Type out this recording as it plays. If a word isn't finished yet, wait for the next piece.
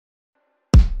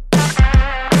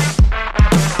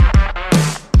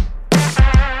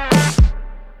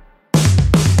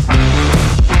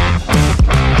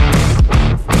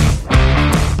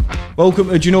Welcome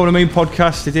to Do You Know What I Mean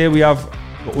podcast. Today we have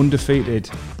the undefeated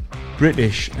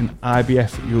British and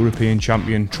IBF European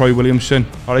champion, Troy Williamson.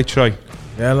 All right, Troy?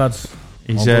 Yeah, lads.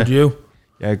 He's good, you?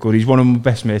 Yeah, good. He's one of my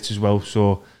best mates as well,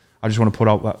 so I just want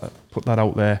to put that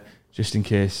out there just in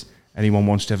case anyone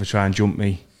wants to ever try and jump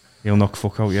me. He'll knock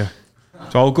fuck out, yeah.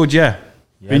 It's all good, yeah?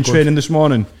 Been good. Training this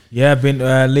morning? Yeah, been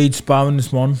lead sparring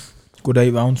this morning. Good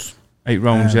 8 rounds. 8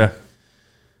 rounds, yeah.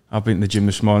 I've been to the gym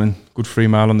this morning. Good 3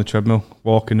 mile on the treadmill,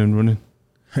 walking and running.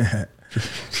 I've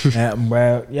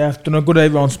done a good 8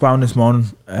 round sparring this morning.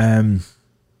 And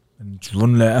just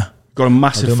run later. Got a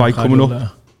massive fight coming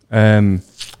up.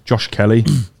 Josh Kelly.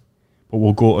 But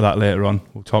we'll go to that later on.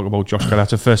 We'll talk about Josh Kelly.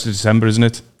 That's the 1st of December, isn't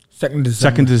it? 2nd of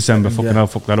December. 2nd of December. Fucking hell,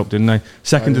 fucked that up, didn't I?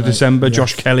 2nd of December, yes.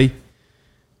 Josh Kelly.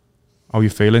 How are you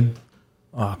feeling?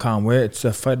 Oh, I can't wait. It's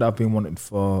a fight that I've been wanting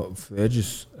for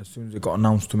ages. As soon as it got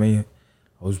announced to me,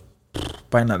 I was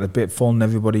biting at the bit, phoning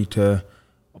everybody to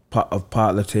part of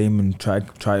the team and try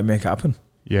to make it happen.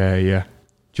 Yeah. Do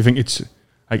you think it's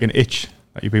like an itch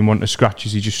that you've been wanting to scratch?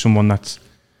 Is he just someone that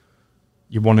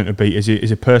you wanting to beat? Is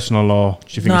it personal, or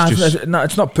do you think it's just... No,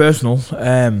 it's not personal.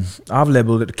 I've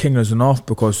labelled it the King of the North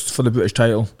because it's for the British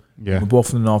title. Yeah. We're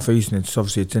both from the North East, and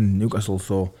it's in Newcastle,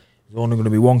 so there's only going to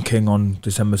be one king on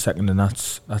December 2nd, and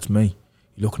that's me.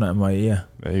 You're looking at him right here.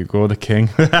 There you go, the king.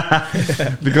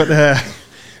 We got the...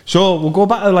 So we'll go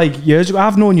back to like years ago. I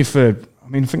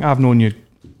think I've known you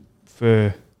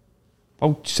for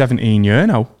about 17 years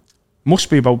now. Must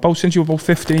be about since you were about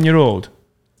 15-year-old.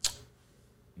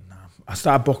 Nah, I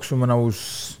started boxing when I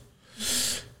was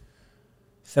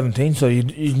 17. So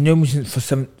you knew me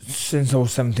since I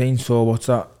was 17. So what's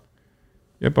that?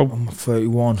 Yeah, I'm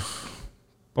 31.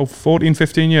 About 14,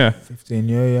 15 years. 15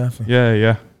 years, yeah.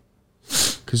 Yeah.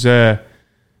 Because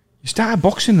you started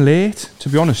boxing late, to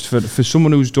be honest, for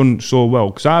someone who's done so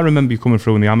well. Because I remember you coming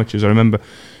through in the amateurs. I remember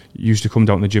you used to come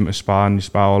down to the gym to spar, and you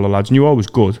spar all the lads. And you were always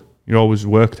good. You always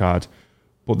worked hard.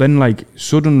 But then, like,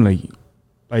 suddenly,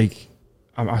 like,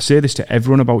 I say this to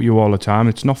everyone about you all the time.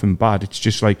 It's nothing bad. It's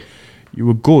just, like, you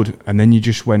were good, and then you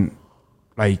just went,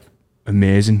 like,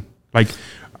 amazing. Like,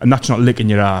 and that's not licking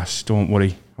your ass, don't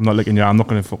worry. I'm not licking your ass. I'm not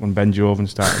going to fucking bend you over and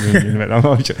start.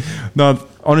 No,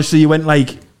 honestly, you went,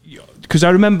 like... Because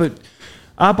I remember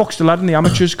I boxed a lad in the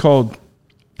amateurs called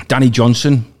Danny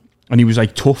Johnson, and he was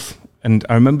like tough. And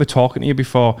I remember talking to you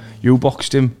before you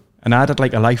boxed him, and I'd had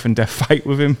like a life and death fight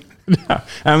with him. I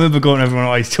remember going to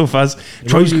everyone, he's tough as.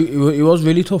 He was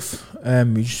really tough.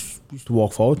 He just used to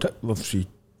walk forward, obviously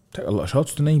take a lot of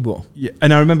shots, didn't he? But yeah,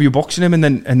 and I remember you boxing him, and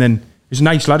then he's a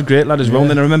nice lad, great lad as well.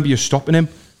 And then I remember you stopping him.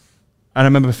 And I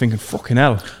remember thinking, fucking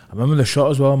hell. I remember the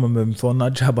shot as well. I remember him throwing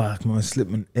that jab back, and I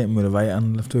slipped and hit him with a right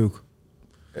hand left hook.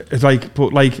 It's like,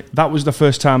 but like that was the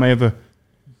first time I ever,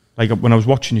 like when I was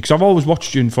watching you, because I've always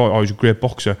watched you and thought, he's a great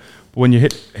boxer. But when you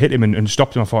hit him and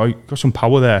stopped him, I thought, you got some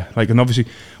power there. Like, and obviously,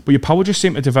 but your power just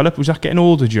seemed to develop. Was that getting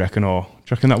older, do you reckon, or do you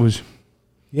reckon that was?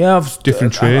 Yeah, I've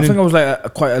different training. I think I was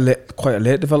like quite a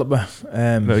late developer.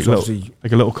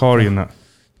 Like a little Corey in that.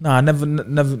 Nah, I never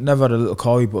had a little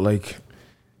Corey, but like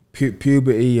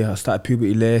puberty. I started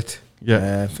puberty late.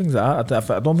 Yeah, things like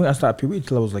that. I don't think I started puberty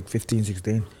until I was like 15,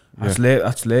 16. That's late.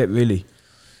 That's late, really,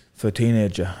 for a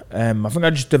teenager. I think I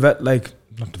just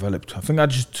not developed. I think I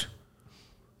just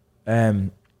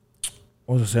what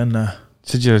was I saying there?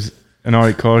 Said you're an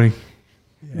alright Corey.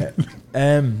 Yeah.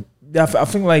 I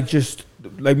think like just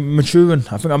like maturing.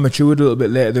 I think I matured a little bit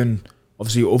later than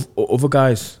obviously other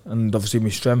guys, and obviously my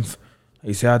strength. Like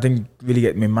you say, I didn't really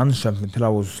get my man's strength until I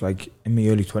was like in my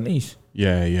early 20s.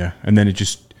 Yeah, and then it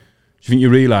just. Do you think you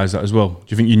realised that as well? Do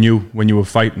you think you knew when you were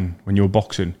fighting, when you were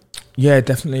boxing? Yeah,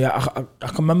 definitely. I can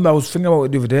remember, I was thinking about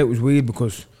it the other day. It was weird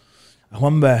because I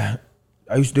remember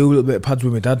I used to do a little bit of pads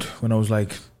with my dad when I was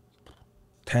like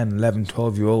 10, 11,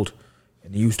 12-year-old.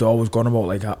 And he used to always go on about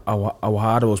like how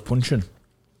hard I was punching.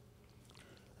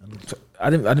 And I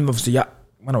didn't obviously,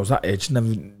 when I was that age,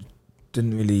 didn't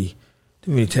really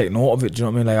take note of it. Do you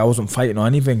know what I mean? Like I wasn't fighting or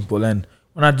anything. But then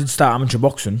when I did start amateur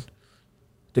boxing,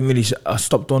 I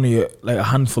stopped only like a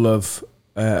handful of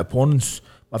opponents.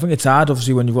 I think it's hard,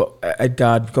 obviously, when you've got a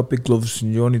guard, you've got big gloves,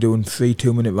 and you're only doing 3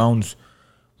 2-minute rounds.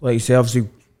 Like you say, obviously,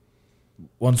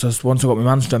 once I got my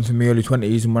man strength in my early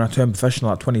 20s, and when I turned professional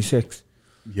at 26,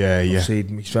 obviously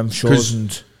my strength shows.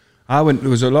 And there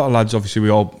was a lot of lads. Obviously, we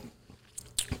all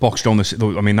boxed on this.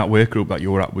 I mean, that work group that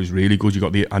you were at was really good.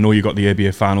 I know you got the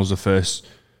ABA finals the first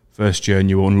year, and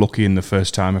you were unlucky in the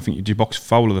first time. I think you boxed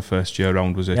Fowler the first year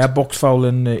round, was it? Yeah, boxed Fowler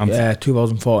in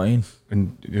 2014.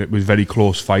 And it was a very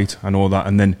close fight, I know that.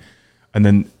 And then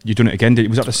you done it again.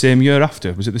 Was that the same year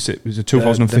after? Was it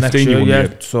 2015? The next year,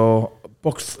 yeah. So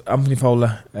boxed Anthony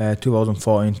Fowler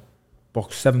 2014,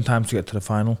 boxed 7 times to get to the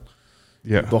final.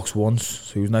 Yeah. He boxed once,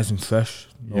 so he was nice and fresh.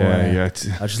 Yeah.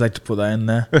 I just like to put that in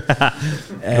there.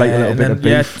 Like a little bit of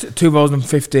beef.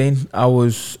 2015, I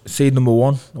was seed number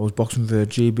 1. I was boxing for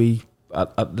GB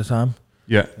at the time.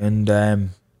 Yeah. And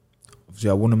obviously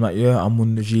I won him that year. I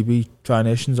won the GB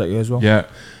Tri-Nations that year as well. Yeah.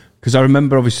 Because I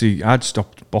remember, obviously, I'd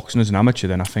stopped boxing as an amateur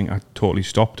then. I think I totally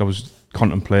stopped. I was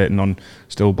contemplating on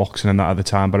still boxing and that at the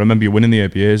time. But I remember you winning the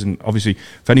ABAs. And obviously,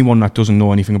 for anyone that doesn't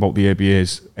know anything about the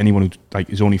ABAs, anyone who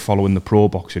like is only following the pro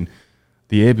boxing,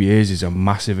 the ABAs is a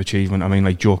massive achievement. I mean,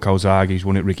 like Joe Calzaghe's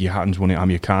won it, Ricky Hatton's won it,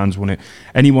 Amir Khan's won it.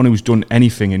 Anyone who's done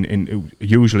anything in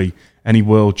usually any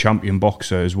world champion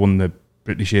boxer has won the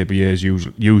British ABAs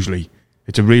usually.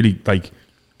 It's a really, like,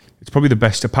 it's probably the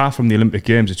best, apart from the Olympic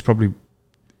Games, it's probably,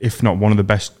 if not one of the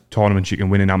best tournaments you can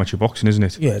win in amateur boxing, isn't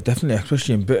it? Yeah, definitely,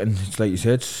 especially in Britain. It's like you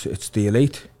said, it's the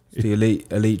elite. It's the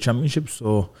elite championships,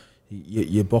 so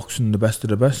you're boxing the best of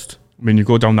the best. I mean, you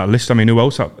go down that list. I mean, who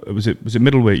else? Was it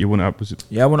middleweight you won at? Was it?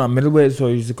 Yeah, I won at middleweight, so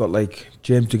you've got like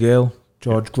James DeGale,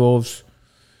 George Groves,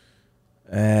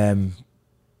 some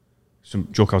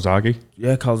Joe Calzaghe.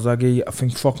 Yeah, Calzaghe. I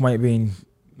think Fock might have been.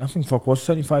 I think Fock was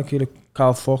 75 kilo.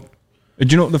 Carl Fock. Do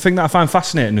you know the thing that I find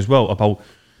fascinating as well about,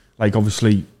 like,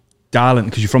 obviously Darlington,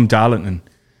 because you're from Darlington.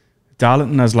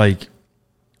 Darlington has like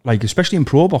especially in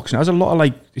pro boxing, it has a lot of,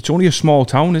 like, it's only a small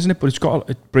town, isn't it? But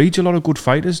it breeds a lot of good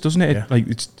fighters, doesn't it? Yeah.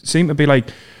 It seems to be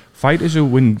like fighters who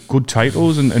win good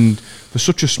titles, and for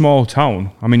such a small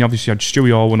town. I mean, obviously,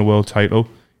 Stewie Orr won a world title.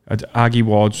 Aggie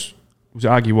Ward's, was it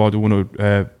Aggie Ward who won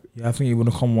yeah, I think he won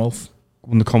a Commonwealth.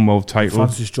 Won the Commonwealth title.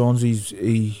 Francis Jones,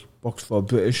 he boxed for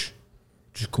British.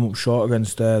 Just come up short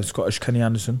against Scottish Kenny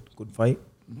Anderson. Good fight.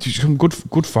 Just some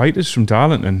good fighters from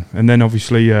Darlington, and then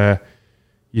obviously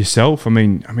yourself. I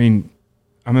mean,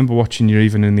 I remember watching you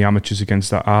even in the amateurs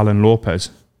against that Arlen Lopez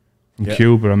from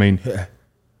Cuba. I mean,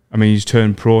 he's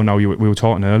turned pro now. We were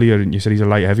talking earlier, and you said he's a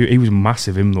light heavyweight. He was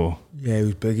massive, him though. Yeah, he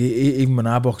was big. Even when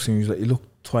I boxed him, he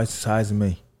looked twice the size of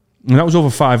me. And that was over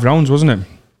 5 rounds, wasn't it?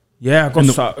 Yeah,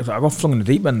 I got flung in the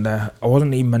deep end there. I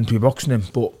wasn't even meant to be boxing him,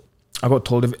 but I got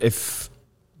told if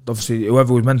obviously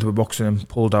whoever was meant to be boxing him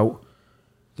pulled out,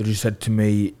 they just said to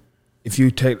me, if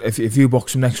you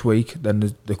box him next week,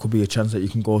 then there could be a chance that you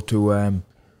can go to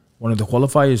one of the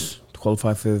qualifiers to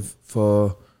qualify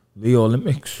for Rio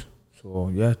Olympics. So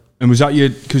yeah. And was that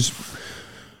because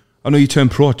I know you turned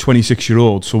pro at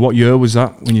 26-year-old. So what year was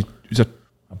that?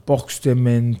 I boxed him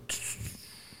in.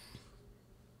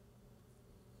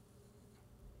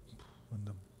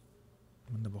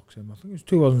 When the box him, I think it was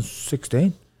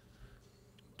 2016.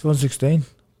 2016.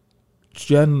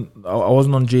 Yeah, I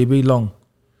wasn't on GB long.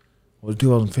 It was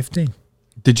 2015.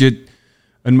 Did you?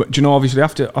 And do you know, obviously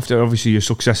after obviously your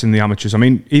success in the amateurs, I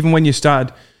mean, even when you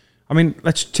started, I mean,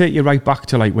 let's take you right back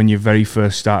to like when you very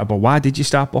first started. But why did you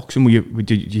start boxing?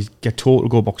 Did you get told to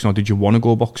go boxing, or did you want to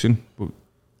go boxing?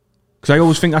 Because I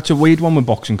always think that's a weird one with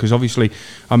boxing. Because obviously,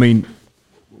 I mean,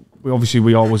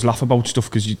 we always laugh about stuff.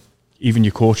 Because even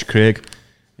your coach Craig,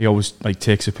 he always like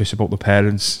takes a piss about the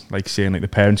parents, like saying like the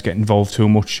parents get involved too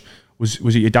much. Was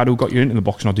it your dad who got you into the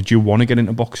boxing, or did you want to get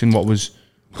into boxing? What was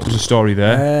the story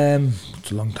there? It's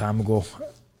a long time ago.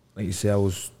 Like you say, I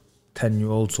was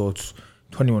 10-year-old, so it's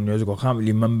 21 years ago. I can't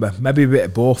really remember. Maybe a bit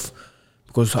of both,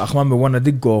 because I can remember when I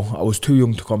did go, I was too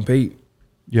young to compete.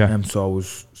 Yeah. So I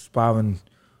was sparring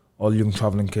all young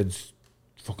travelling kids,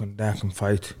 fucking there can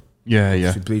fight.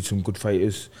 Yeah. To breed some good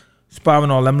fighters. Sparring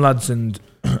all them lads, and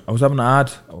I was having it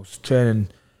hard. I was training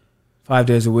 5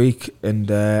 days a week,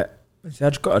 and I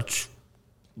just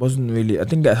wasn't really. I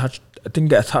didn't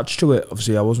get attached to it.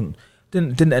 Obviously, I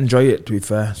didn't enjoy it, to be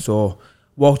fair. So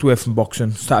walked away from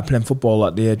boxing. Started playing football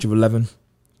at the age of 11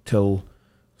 till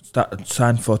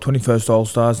signed for 21st All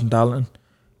Stars in Darlington.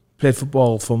 Played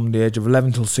football from the age of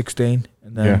 11 till 16,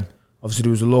 and then obviously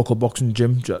there was a local boxing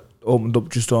gym opened up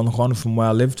just around the corner from where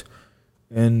I lived,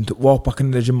 and walked back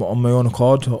into the gym on my own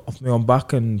accord, off my own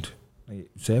back, and like you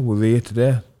say, we're here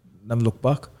today. Never look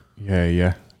back.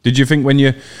 Yeah. Did you think when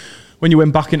you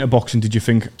went back into boxing, did you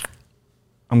think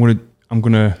I'm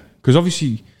gonna? Because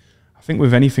obviously, I think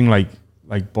with anything like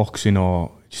boxing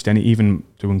or just even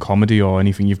doing comedy or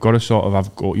anything, you've got to sort of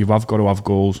have got to have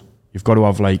goals. You've got to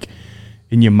have like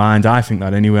in your mind. I think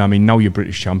that anyway. I mean, now you're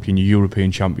British champion, you're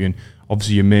European champion.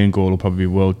 Obviously, your main goal will probably be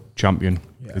world champion.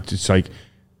 Yeah. It's like,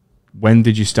 when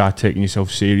did you start taking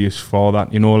yourself serious for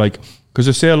that? You know, like, because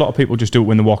I say a lot of people just do it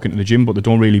when they walk into the gym, but they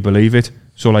don't really believe it.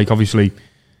 So like, obviously,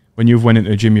 when you've went into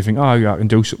the gym, you think, oh, yeah, I can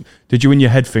do something. Did you in your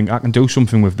head think, I can do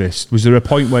something with this? Was there a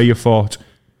point where you thought,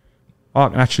 oh, I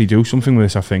can actually do something with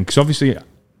this, I think? Because obviously,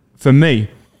 for me,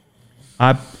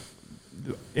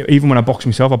 even when I boxed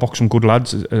myself, I boxed some good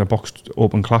lads. I boxed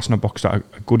open class and I boxed at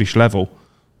a goodish level.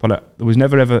 But there was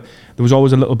there was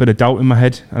always a little bit of doubt in my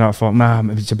head. And I thought,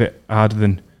 maybe it's a bit harder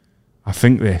than I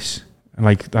think this. And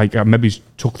like I maybe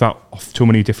took that off too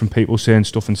many different people saying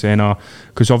stuff and saying,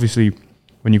 because obviously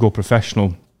when you go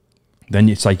professional, then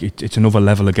it's like, it's another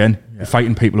level again. Yeah. You're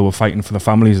fighting people who are fighting for the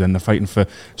families, then they're fighting for,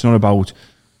 it's not about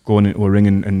going into a ring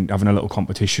and having a little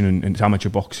competition and it's amateur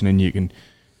boxing and you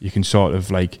can sort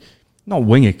of like, not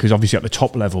wing it, because obviously at the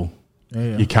top level,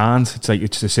 you can't. It's like,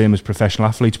 it's the same as professional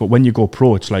athletes, but when you go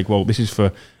pro, it's like, well, this is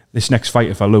for this next fight.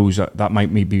 If I lose, that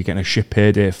might me be getting a shit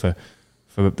payday for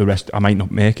the rest. I might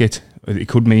not make it. It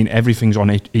could mean everything's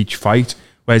on each fight.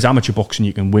 Whereas amateur boxing,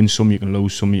 you can win some, you can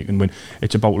lose some, you can win.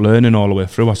 It's about learning all the way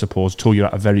through, I suppose, till you're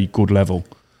at a very good level.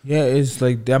 Yeah, it's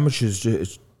like the amateurs.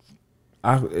 It's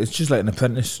just like an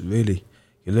apprentice, really.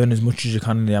 You learn as much as you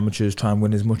can in the amateurs, try and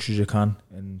win as much as you can,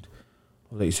 and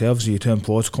like you say, obviously you turn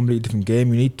pro, it's a completely different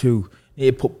game. You need to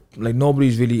put, like,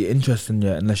 nobody's really interested in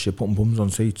you unless you're putting bums on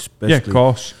seats, basically. Yeah, of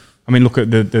course. I mean, look at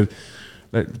the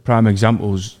prime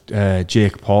examples,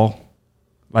 Jake Paul.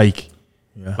 Like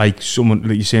someone,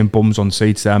 like you're saying, bums on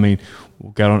seats there. I mean,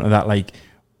 we'll get onto that. Like,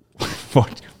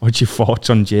 what's your thoughts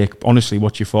on Jake? Honestly,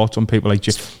 what's your thoughts on people like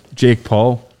Jake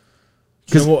Paul?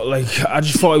 You know what, like, I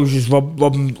just thought he was just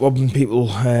robbing people,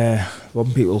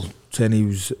 saying he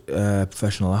was a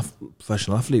professional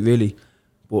athlete, really.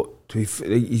 But he's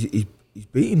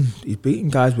beating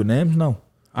guys with names now.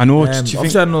 I know.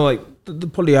 Obviously, I know, like, they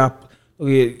probably are.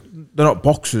 Okay, they're not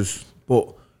boxers,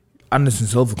 but Anderson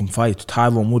Silva can fight.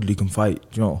 Tyrone Woodley can fight.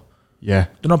 Do you know? Yeah.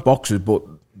 They're not boxers, but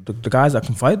the guys that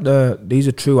can fight, these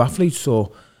are true athletes.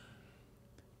 So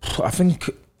I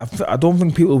don't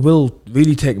think people will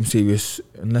really take him serious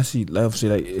unless he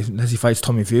fights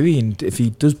Tommy Fury, and if he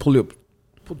does pull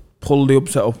the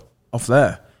upset off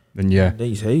there, then yeah, there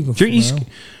you say you can.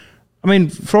 I mean,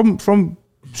 from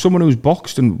someone who's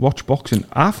boxed and watched boxing,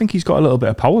 I think he's got a little bit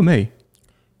of power, me.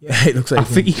 Yeah, it looks like I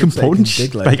think he can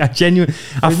punch. Like I genuinely.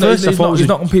 At first, I thought he's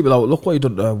knocking people out. Look what he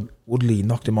done to Woodley.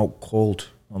 Knocked him out cold.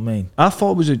 I mean, I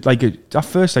thought it was at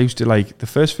first I used to like, the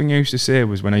first thing I used to say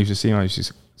was, when I used to see him, I used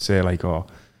to say like, oh,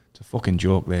 it's a fucking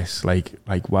joke, this. Like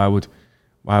why would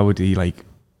he like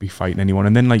be fighting anyone?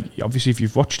 And then, like, obviously if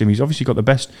you've watched him, he's obviously got the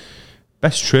best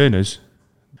trainers.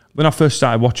 When I first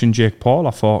started watching Jake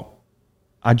Paul,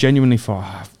 I genuinely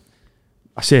thought,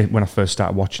 I say when I first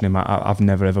started watching him, I've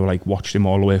never ever like watched him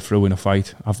all the way through in a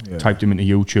fight. I've typed him into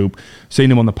YouTube, seen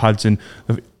him on the pads, and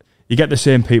you get the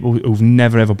same people who've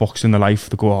never ever boxed in their life.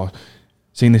 They go, I've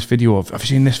seen this video of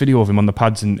him on the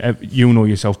pads, and you know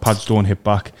yourself, pads don't hit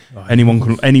back. Anyone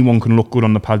can look good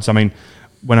on the pads. I mean,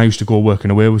 when I used to go working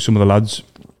away with some of the lads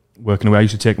I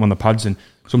used to take them on the pads, and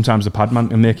sometimes the pad man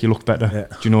can make you look better.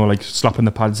 Yeah. Do you know, like slapping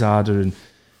the pads harder, and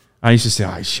I used to say,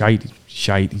 he's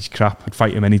shite, he's crap. I'd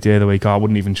fight him any day of the week. I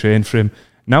wouldn't even train for him.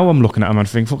 Now I'm looking at him and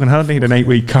think, fucking hell, I need an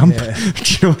 8-week camp. Yeah. Do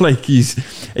you know, like,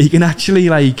 he can actually,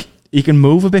 like, he can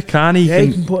move a bit, can't he? Yeah,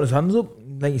 he can put his hands up.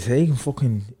 Like you say, he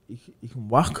can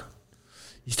whack.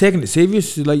 He's taking it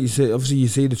serious. Like you say, obviously you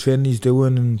see the training he's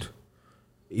doing, and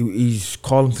he's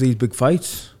calling for these big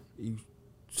fights.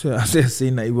 I've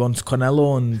seen that he wants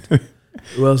Canelo, and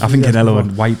who else? I think Canelo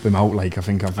would wipe him out. Like, I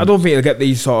don't think he'll get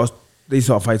these sort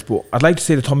of fights, but I'd like to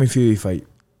see the Tommy Fury fight.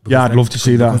 Yeah, I'd love to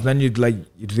see that. Because then you'd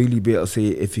really be able to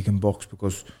see if he can box,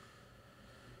 because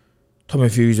Tommy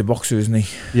Fury's a boxer, isn't he?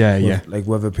 Yeah. Like,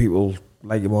 whether people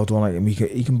like him or don't like him,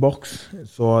 he can box.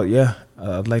 So yeah,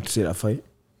 I'd like to see that fight.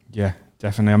 Yeah,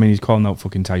 definitely. I mean, he's calling out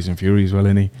fucking Tyson Fury as well,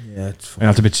 isn't he? Yeah, it's and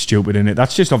that's a bit stupid, isn't it?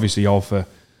 That's just obviously all for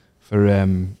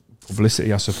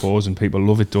publicity, I suppose, and people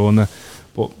love it, don't they?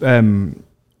 But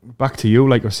back to you,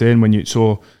 like I was saying, when you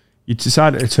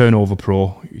decided to turn over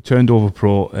pro. You turned over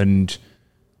pro, and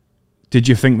did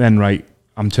you think then, right,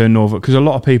 I'm turning over? Because a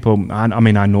lot of people, I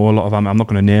mean, I know a lot of them, I'm not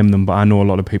going to name them, but I know a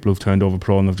lot of people who've turned over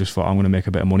pro and they've just thought, I'm going to make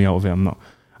a bit of money out of it. I'm not.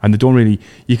 And they don't really,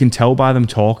 you can tell by them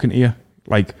talking to you,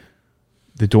 like,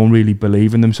 they don't really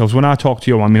believe in themselves. When I talk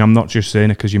to you, I mean, I'm not just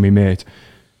saying it because you're my mate.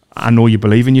 I know you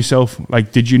believe in yourself.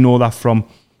 Like, did you know that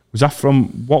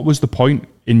what was the point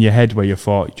in your head where you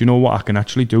thought, do you know what, I can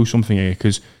actually do something here?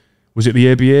 Because was it the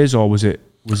ABAs or was it?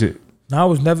 No, it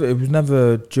was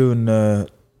never during the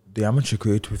amateur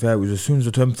career, to be fair. It was as soon as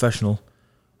I turned professional,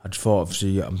 I just thought,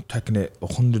 obviously, I'm taking it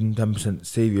 110%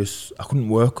 serious. I couldn't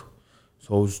work.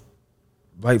 So I was,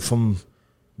 right from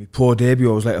my pro debut,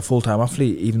 I was like a full-time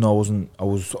athlete, even though I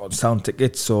was selling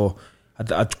tickets. So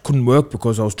I couldn't work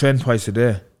because I was training twice a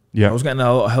day. Yeah. I was getting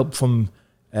a lot of help from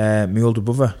my older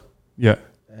brother. Yeah.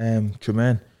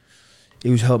 Tremaine. He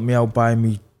was helping me out, buying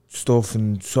me stuff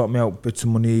and sorting me out bits of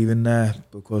money even there,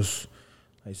 because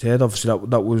I said, obviously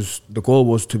that was the goal,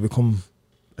 was to become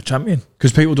a champion.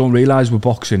 Because people don't realise with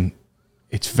boxing,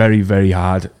 it's very, very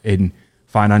hard,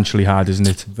 financially hard, isn't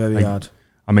it? Very hard.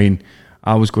 I mean,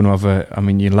 I was going to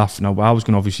have you laugh now, but I was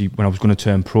going to, obviously, when I was going to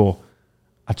turn pro,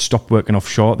 I'd stopped working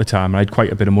offshore at the time, and I had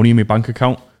quite a bit of money in my bank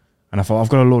account, and I thought, I've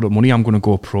got a load of money, I'm going to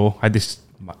go pro. I had this,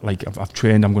 like, I've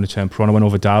trained, I'm going to turn pro, and I went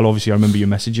over Dial. Obviously, I remember you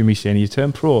messaging me saying, you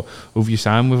turn pro, who have you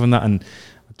signed with and that, and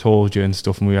I told you and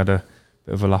stuff, and we had a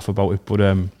bit of a laugh about it. But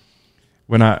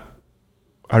when I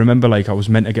remember, like, I was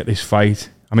meant to get this fight.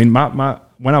 I mean,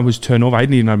 when I was turned over, I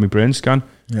hadn't even had my brain scan.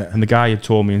 Yeah. And the guy had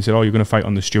told me and said, oh, you're going to fight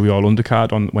on the Stewie Hall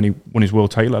undercard when he won his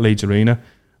world title at Leeds Arena.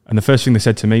 And the first thing they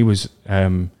said to me was, how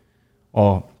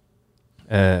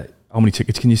many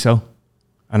tickets can you sell?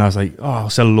 And I was like, oh, I'll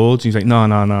sell loads. And he's like,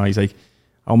 no. He's like,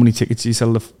 how many tickets do you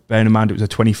sell? Bearing in mind, it was the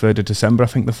 23rd of December, I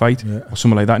think, the fight, or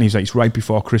something like that. And he's like, it's right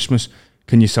before Christmas.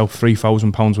 Can you sell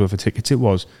 £3,000 worth of tickets? It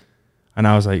was. And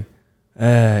I was like,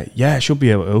 yeah, I should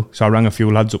be able to. So I rang a few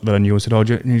lads up there and said, oh,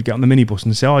 do you get on the minibus?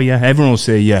 And say, oh, yeah, everyone will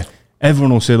say, yeah.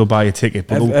 Everyone will say they'll buy a ticket.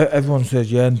 But everyone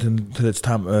says, yeah, until it's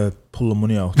time to pull the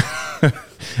money out.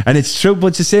 And it's true, but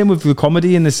it's the same with the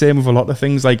comedy and the same with a lot of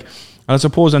things. Like, I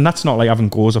suppose, and that's not like having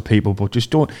goals at people, but just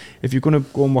don't, if you're going to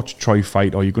go and watch Troy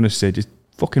fight, or you're going to say, just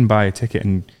fucking buy a ticket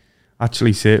and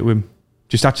actually say to him,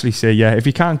 just actually say, yeah, if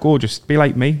you can't go, just be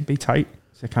like me, be tight.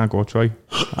 Say, can't go, Troy.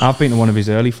 I've been to one of his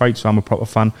early fights, so I'm a proper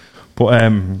fan. But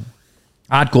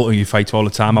I'd go to your fights all the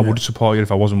time. I would support you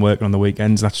if I wasn't working on the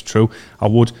weekends. That's true. I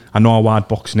would. I know how hard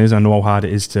boxing is. I know how hard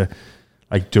it is to,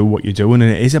 like, do what you're doing.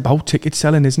 And it is about ticket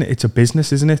selling, isn't it? It's a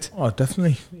business, isn't it? Oh,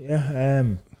 definitely. Yeah.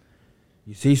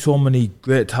 You see so many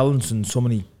great talents and so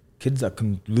many kids that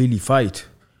can really fight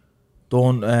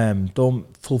don't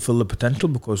fulfill the potential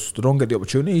because they don't get the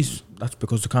opportunities. That's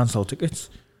because they can't sell tickets.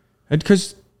 And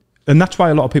that's why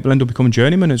a lot of people end up becoming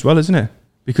journeymen as well, isn't it?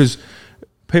 Because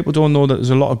people don't know that there's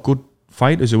a lot of good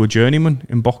fighters who are journeymen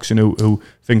in boxing who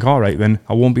think, all right, then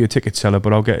I won't be a ticket seller,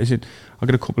 but I'll get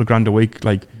a couple of grand a week,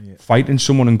 like fighting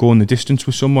someone and going the distance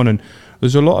with someone. And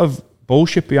there's a lot of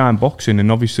bullshit behind boxing,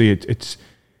 and obviously it's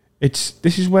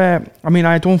this is where, I mean,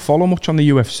 I don't follow much on the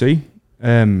UFC.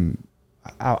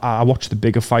 I watch the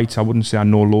bigger fights. I wouldn't say I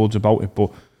know loads about it,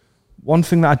 but one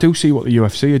thing that I do see what the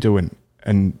UFC are doing,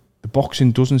 and the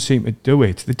boxing doesn't seem to do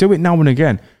it. They do it now and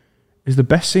again. Is the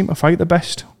best seem to fight the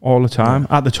best all the time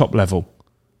at the top level.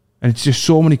 And it's just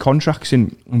so many contracts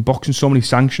in boxing, so many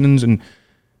sanctions. And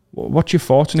what's your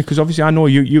thoughts on it? Because obviously I know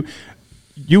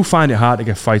you find it hard to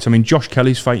get fights. I mean, Josh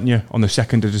Kelly's fighting you on the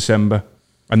 2nd of December.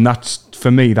 And that's, for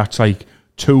me, that's like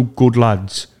two good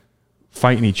lads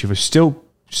fighting each other. Still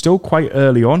quite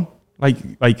early on. Like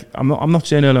I'm not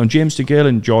saying early on. James DeGale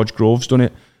and George Grove's done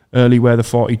it early, where they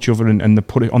fought each other and they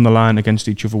put it on the line against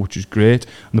each other, which was great.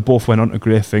 And they both went on to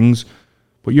great things.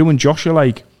 But you and Josh are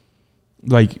like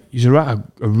you're at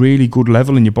a really good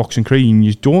level in your boxing career, and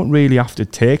you don't really have to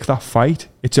take that fight.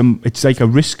 It's like a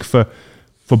risk for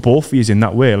both of you in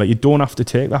that way. Like, you don't have to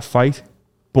take that fight,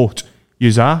 but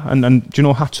you are. And do you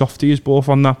know, hats off to you both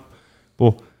on that.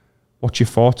 But what's your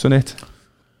thoughts on it?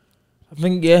 I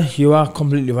think, yeah, you are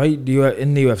completely right. You are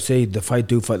in the UFC, the fight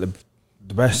the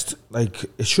best. Like,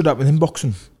 it should happen in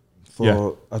boxing.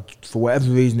 For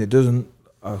whatever reason it doesn't.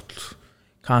 I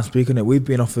can't speak on it. We've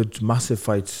been offered massive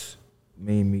fights,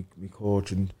 me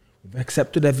coach, and we've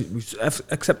accepted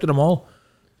them all.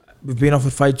 We've been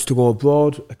offered fights to go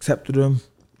abroad, accepted them.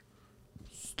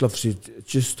 Obviously,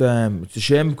 it's just it's a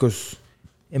shame because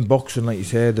in boxing, like you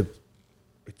said,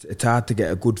 it's hard to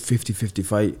get a good 50-50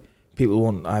 fight. People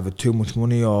want either too much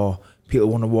money, or people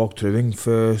want to walk to the ring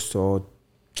first. Or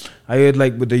I heard,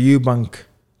 like, with the Eubank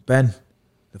Ben,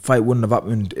 the fight wouldn't have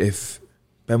happened if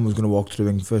Ben was going to walk to the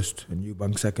ring first and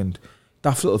Eubank second.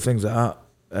 Daft little things like that.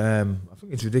 I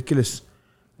think it's ridiculous.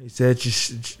 He said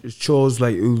it shows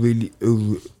like who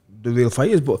the real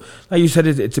fight is. But like you said,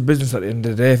 it's a business at the end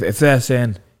of the day. If they're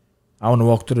saying, I want to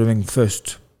walk to the ring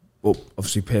first, but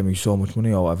obviously pay me so much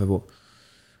money or whatever, but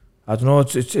I don't know,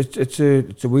 it's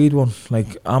a weird one.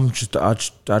 Like, I just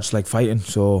like fighting,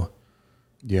 so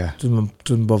yeah,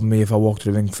 doesn't bother me if I walk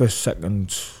to the ring first,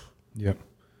 second. Yep.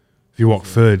 If you walk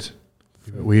third,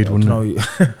 it'd be weird, wouldn't it?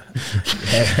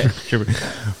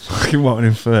 Fucking walking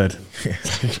in third.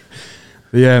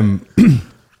 I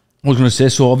was going to say,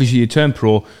 so obviously you turn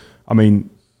pro. I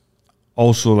mean,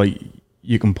 also, like,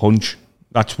 you can punch.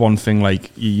 That's one thing, like,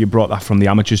 you brought that from the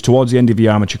amateurs. Towards the end of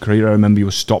your amateur career, I remember you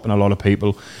were stopping a lot of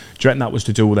people. Do you reckon that was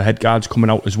to do with the head guards coming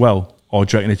out as well? Or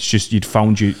do you reckon it's just you'd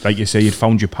found your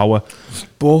power?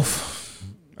 Both.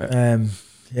 A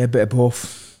bit of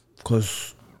both.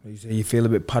 Because you feel a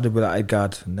bit padded with that head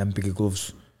guard and then bigger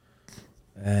gloves.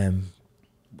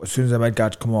 as soon as the med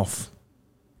guards come off,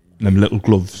 them little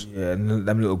gloves. yeah, and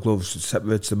them little gloves, it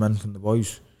separates the men from the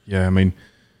boys. Yeah, I mean,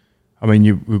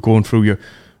 you were going through your.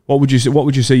 What would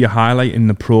you say your highlight in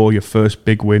the pro? Your first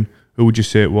big win. Who would you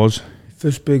say it was?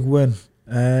 First big win.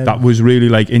 That was really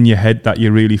like in your head that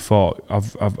you really thought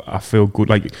I feel good.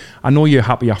 Like I know you're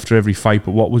happy after every fight,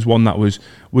 but what was one that was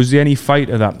there any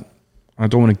fighter that I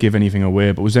don't want to give anything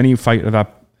away, but was there any fighter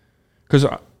that because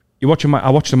I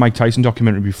watched the Mike Tyson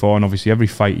documentary before, and obviously every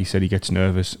fight he said he gets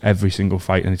nervous every single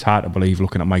fight, and it's hard to believe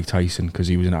looking at Mike Tyson because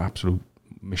he was an absolute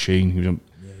machine.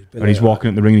 When he's walking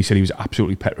in the ring, he said he was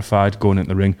absolutely petrified going into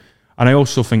the ring, and I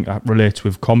also think that relates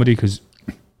with comedy because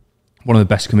one of the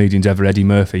best comedians ever, Eddie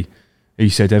Murphy. He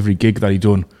said every gig that he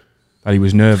done, that he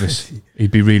was nervous,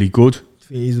 he'd be really good.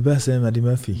 He's the best, Eddie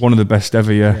Murphy. One of the best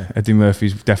ever, yeah. Eddie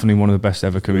Murphy's definitely one of the best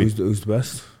ever comedians. Who's the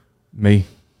best? Me.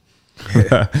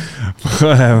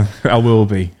 I will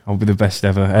be. I'll be the best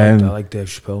ever. I like Dave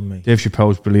Chappelle, mate. Dave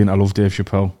Chappelle's brilliant. I love Dave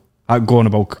Chappelle. I'm going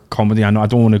about comedy. I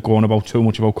don't want to go on about too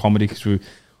much about comedy because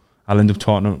I'll end up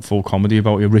talking full comedy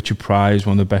about you. Richard Pryor,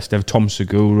 one of the best ever. Tom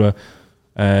Segura,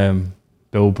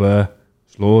 Bill Burr,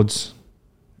 loads.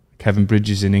 Kevin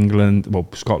Bridges in England, well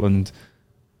Scotland,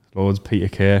 loads. Peter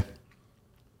Kay.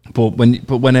 But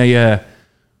when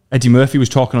Eddie Murphy was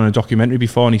talking on a documentary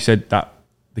before, and he said that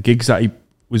the gigs that he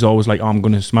was always like, oh, I'm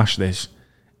going to smash this.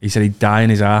 He said he'd die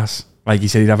in his ass. Like he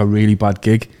said he'd have a really bad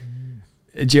gig.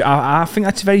 I think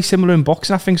that's very similar in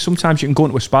boxing. I think sometimes you can go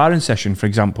into a sparring session, for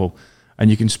example,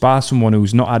 and you can spar someone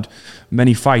who's not had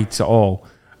many fights at all.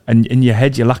 And in your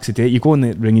head, you laxidate. You go in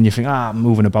the ring and you think, I'm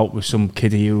moving about with some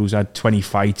kid here who's had 20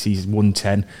 fights, he's won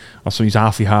 10, or so he's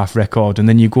half record. And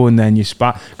then you go in there and you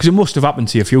spar. Because it must have happened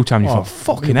to you a few times. You thought,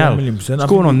 fucking hell, what's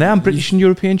going on there? I'm British and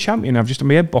European champion. I've just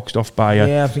my head boxed off by you.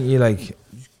 Yeah, I think you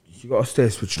got to stay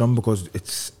switched on because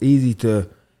it's easy to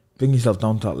bring yourself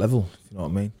down to that level, if you know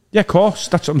what I mean. Yeah, of course.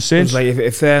 That's what I'm saying. Like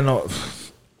if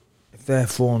they're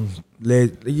throwing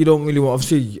late, you don't really want.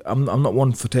 Obviously, I'm not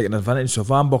one for taking advantage. So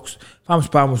if I'm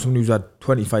sparring with someone who's had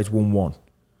 20 fights, won one,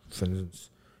 for instance,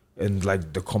 and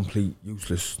like they're complete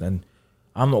useless, then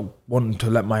I'm not wanting to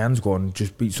let my hands go and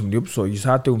just beat somebody up. So you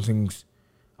start doing things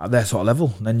at their sort of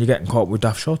level, and then you're getting caught with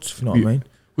daft shots. If you know what I mean.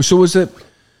 So was it?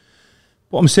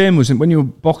 What I'm saying was, when you were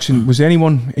boxing, was there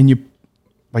anyone in you,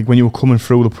 like when you were coming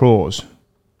through the pros?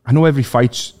 I know every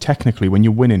fight's technically, when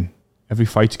you're winning, every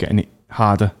fight's getting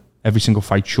harder. Every single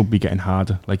fight should be getting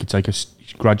harder. Like it's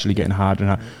gradually getting harder and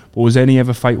harder. But was there any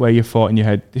ever fight where you thought in your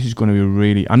head, this is going to be a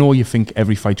really... I know you think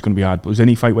every fight's going to be hard, but was there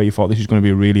any fight where you thought this is going to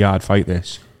be a really hard fight,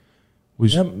 this?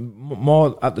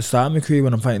 More at the start of my career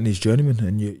when I'm fighting these journeymen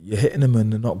and you're hitting them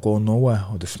and they're not going nowhere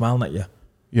or they're smiling at you.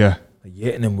 Yeah. Like you're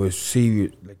hitting them with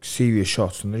serious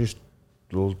shots and they're just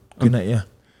looking at you.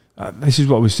 This is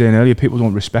what I was saying earlier. People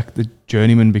don't respect the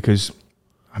journeyman because,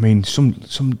 I mean,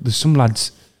 there's some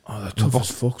lads... Oh, they're tough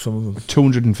as fuck, some of them.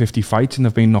 250 fights and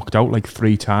they've been knocked out like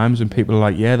 3 times and people are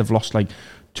like, yeah, they've lost like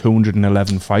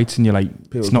 211 fights and you're like...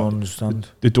 People don't understand.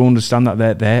 They don't understand that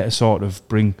they're there to sort of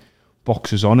bring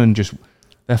boxers on and just...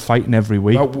 They're fighting every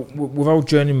week. Without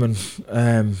journeymen,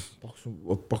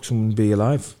 boxing wouldn't be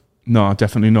alive. No,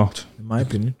 definitely not. In my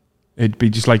opinion. It'd be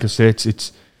just like I say,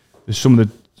 there's some of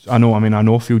the... I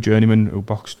know a few journeymen who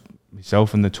boxed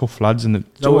myself and the tough lads and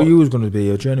you was going to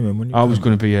be a journeyman, weren't you? I was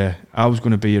going to be I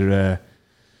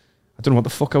don't know what the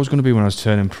fuck I was going to be when I was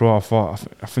turning pro. I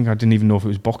think I didn't even know if it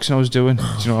was boxing I was doing. Do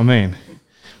you know what I mean?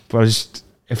 But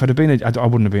if I'd have been I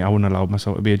wouldn't have allowed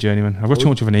myself to be a journeyman. I've got too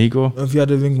much of an ego. If you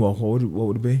had a ring walk, what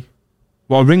would it be?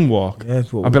 Well, a ring walk? Yeah,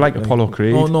 I'd be like Apollo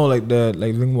Creed. No, like the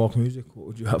ring walk music. What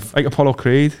would you have? Like Apollo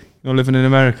Creed, living in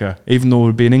America. Even though it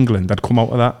would be in England, I'd come out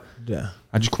of that. Yeah.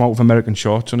 I'd just come out with American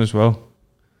shorts on as well.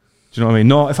 Do you know what I mean?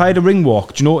 No, if I had a ring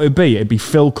walk, do you know what it'd be? It'd be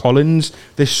Phil Collins,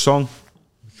 this song.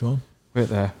 Which one? Right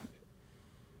there.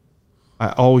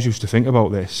 I always used to think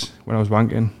about this when I was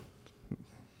wanking.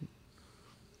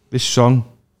 This song,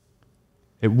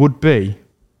 it would be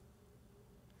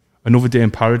Another Day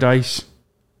in Paradise.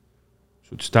 So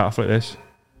it'd start off like this.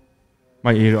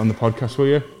 Might hear it on the podcast, will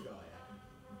you?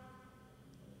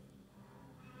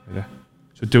 Yeah.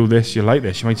 So do this, you like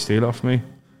this, you might steal it off me.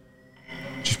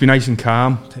 Just be nice and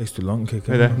calm. Takes too long to kick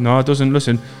in. No, it doesn't.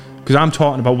 Listen, because I'm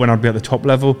talking about when I'd be at the top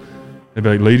level. They'd be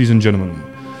like, ladies and gentlemen,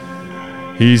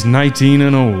 he's 19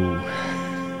 and 0.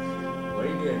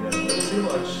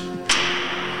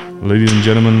 Ladies and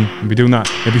gentlemen, I'd be doing that.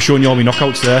 They'd be showing you all my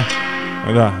knockouts there.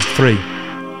 Like that. 3.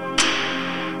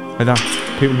 Like that.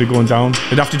 People would be going down.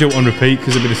 They'd have to do it on repeat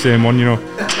because it'd be the same one,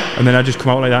 And then I'd just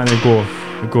come out like that and they'd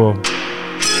go.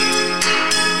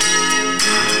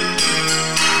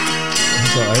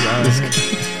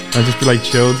 I'd just be like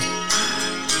chilled.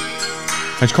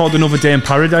 It's called Another Day in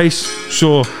Paradise.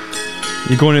 So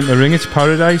you're going into the ring, it's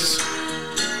paradise.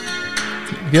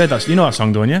 Yeah, you know that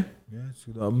song, don't you? Yeah,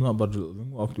 I'm not bad at the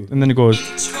ring walk, dude. And then it goes.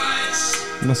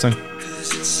 Nothing. I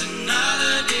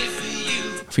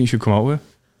think you should come out with it.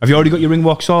 Have you already got your ring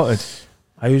walk sorted?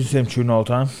 I use the same tune all the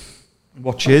time.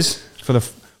 What cheers for the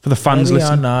fans Ready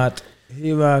listening? or not,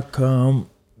 here I come.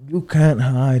 You can't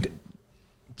hide.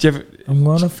 I'm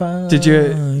gonna find. Did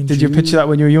you picture that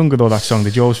when you were younger though? That song?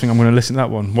 Did you always think I'm going to listen to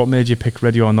that one? What made you pick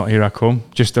Ready or Not, Here I Come?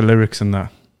 Just the lyrics and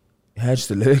that. Yeah, just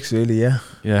the lyrics, really. Yeah.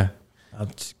 Yeah.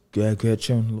 Yeah, great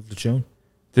tune. Love the tune.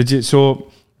 Did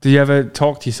you ever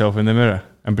talk to yourself in the mirror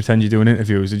and pretend you're doing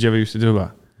interviews? Did you ever used to do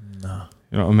that? No.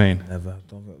 You know what I mean? Never.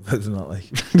 It's not like.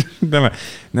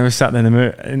 never sat there in the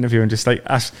mirror interview and just like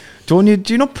ask. Do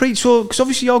you not preach? So because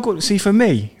obviously you're going to see for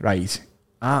me, right?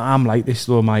 I'm like this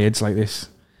though. My head's like this.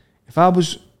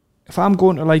 If I'm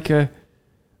going to like a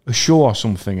show or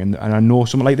something and I know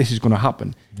something like this is going to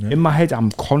happen, in my head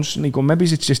I'm constantly going. Maybe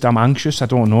it's just I'm anxious. I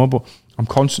don't know, but I'm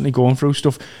constantly going through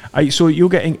stuff. So you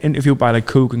get interviewed by like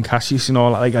Cook and Cassius and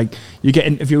all that. Like you get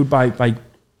interviewed by like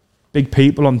big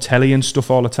people on telly and stuff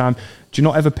all the time. Do you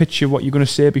not ever picture what you're going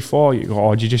to say before you,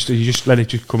 or do you just let it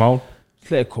just come out?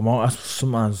 Just let it come out.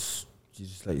 Sometimes you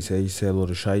just like you say a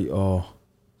load of shite or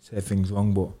say things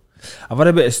wrong. But I've had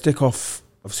a bit of stick off.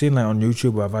 I've seen like on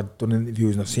YouTube where I've done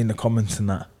interviews and I've seen the comments and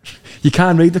that. You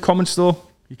can't read the comments though.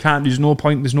 You can't. There's no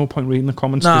point reading the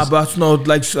comments. Nah, but that's not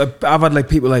like I've had like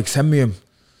people like send me them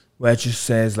where it just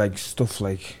says like stuff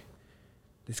like,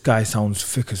 "This guy sounds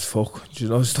thick as fuck." Do you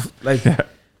know, stuff like. Yeah.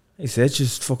 He said it's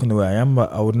just fucking the way I am,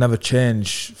 but I would never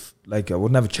change. Like I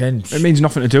would never change. It means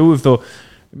nothing to do with though.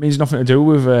 It means nothing to do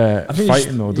with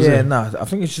fighting though, does it? Yeah, nah. I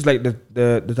think it's just like the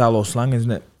Dallo slang, isn't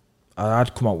it?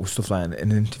 I'd come out with stuff like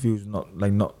in interviews, not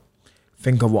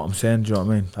think of what I'm saying. Do you know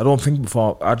what I mean? I don't think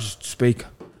before. I just speak.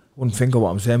 I wouldn't think of what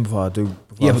I'm saying before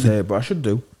I say it, but I should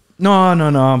do. No.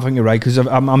 I think you're right because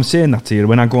I'm saying that to you.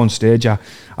 When I go on stage, I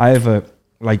have a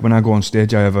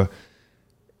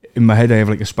in my head I have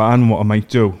like a span what I might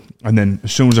do, and then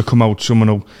as soon as I come out, someone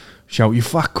will shout, "You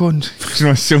fat cunt!" You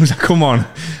know, as soon as I come on,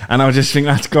 and I'll just think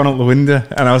that's gone out the window,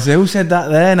 and I'll say, "Who said that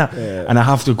there?" And I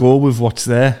have to go with what's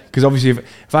there because obviously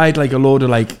if I had like a load of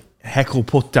like heckle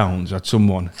put downs at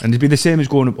someone, and it'd be the same as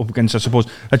going up against, I suppose,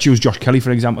 let's use Josh Kelly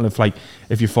for example.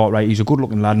 If you thought, right, he's a good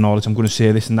looking lad and all that, I'm going to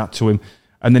say this and that to him.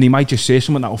 And then he might just say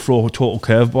something that will throw a total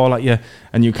curveball at you,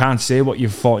 and you can't say what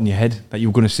you've thought in your head that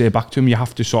you're going to say back to him. You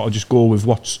have to sort of just go with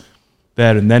what's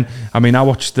there and then. I mean, I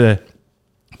watched the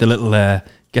little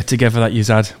get together that you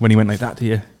had when he went like that to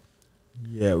you.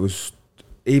 Yeah, it was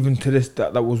even to this.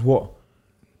 That was what,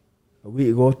 a week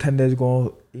ago, 10 days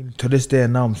ago. Even to this day,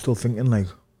 and now I'm still thinking like,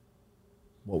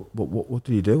 what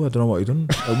did he do? I don't know what he done.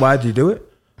 Like, why did he do it?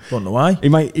 Don't know why. He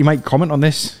might comment on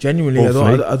this. Genuinely,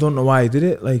 I don't know why he did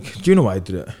it. Like, do you know why he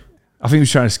did it? I think he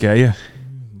was trying to scare you.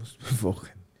 Must be fucking.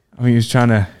 I think he was trying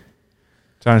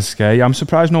to scare you. I'm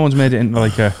surprised no one's made it into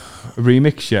like a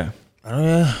remix yet. Oh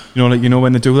yeah. You know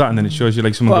when they do that and then it shows you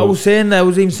like someone. But I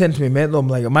was even saying to me mate, though, I'm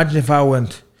like, imagine if I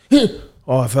went,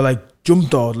 or if I like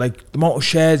jumped or like the amount of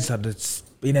shares that it's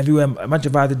been everywhere.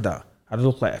 Imagine if I did that, I'd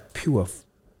look like a pure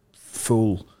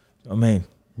fool. You know what I mean?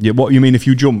 Yeah, what you mean if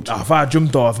you jumped? If I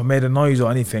jumped or if I made a noise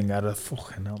or anything, I'd have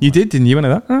fucking hell. You did, didn't you?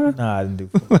 Like that? Nah, I didn't do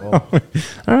fuck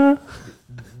all.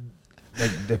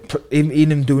 Like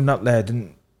even him doing that there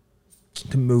didn't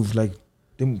move, like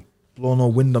didn't blow no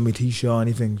wind on my t-shirt or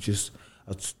anything. Just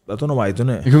I don't know why he done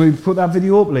it. Can we put that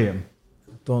video up, Liam?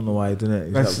 I don't know why he done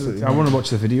it. I want to watch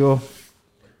the video.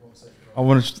 I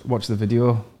want to watch the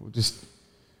video just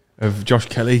of Josh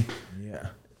Kelly. Yeah.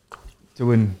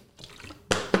 Doing.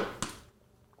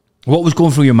 What was going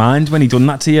through your mind when he done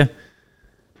that to you?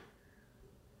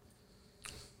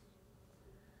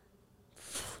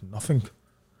 Nothing.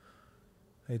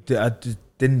 I just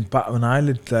didn't bat an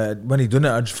eyelid. When he done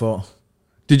it, I just thought.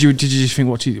 Did you just think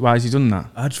why has he done that?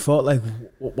 I just thought like,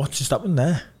 what just happened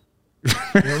there? You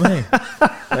know what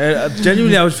I mean?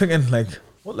 Genuinely, I was thinking like,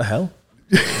 what the hell?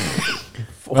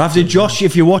 Well, after Josh,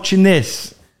 if you're watching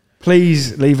this,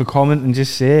 please leave a comment and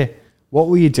just say what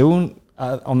were you doing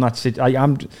on that.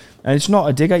 And it's not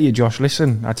a dig at you, Josh.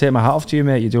 Listen, I take my hat off to you,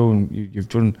 mate. You've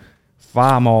done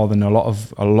far more than a lot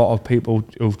of people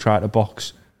who've tried to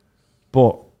box.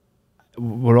 But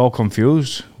we're all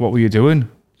confused. What were you doing?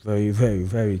 Very, very,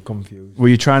 very confused. Were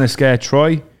you trying to scare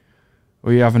Troy?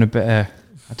 Were you having a bit of,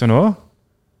 I don't know.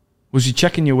 Was he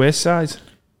checking your waist size?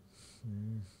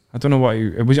 I don't know what he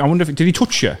was. I wonder if did he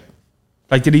touch you?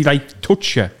 Like, did he like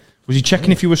touch you? Was he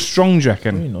checking if you were strong? Do you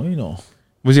reckon? You know.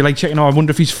 Was he like checking? Oh, I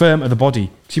wonder if he's firm to the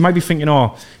body. So you might be thinking,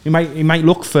 oh, he might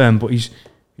look firm, but he's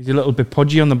He's a little bit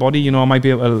podgy on the body, you know. I might be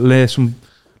able to lay some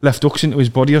left hooks into his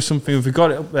body or something. If we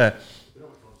got it up there,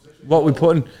 what we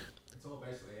putting?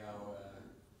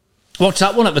 What's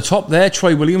that one at the top there?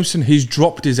 Troy Williamson. He's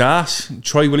dropped his ass.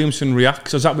 Troy Williamson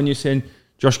reacts. Is that when you're saying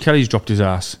Josh Kelly's dropped his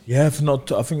ass? Yeah, for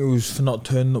not. I think it was for not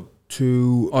turning up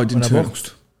to. Oh, I didn't turn.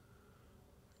 Boxed.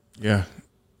 Yeah.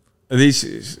 Are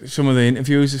these some of the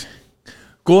interviews?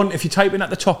 Go on. If you type in at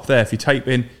the top there, if you type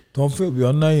in. Don't think it'll be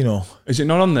on there, you know. Is it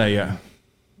not on there yet?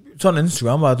 It's on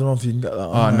Instagram, but I don't know if you can get that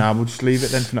on. Oh, nah, we'll just leave it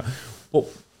then for now. But,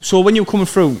 so when you were coming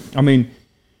through, I mean,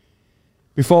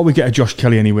 before we get to Josh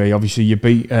Kelly anyway, obviously you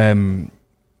beat, I mean,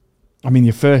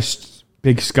 your first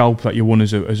big scalp that you won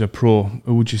as a pro,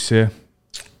 who would you say?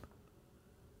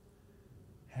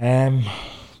 Obviously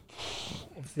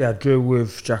I drew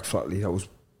with Jack Flatley. That was,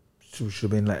 should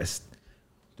have been like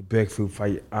the breakthrough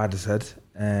fight, I'd have said.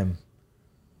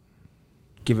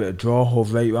 Give it a draw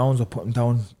over 8 rounds. I put him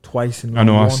down twice in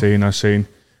round one. I've seen. So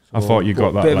I thought you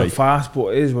got that. A bit like, of a fast, but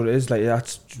it is what it is. Like,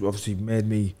 that's obviously made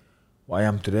me what I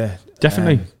am today.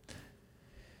 Definitely.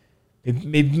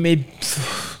 My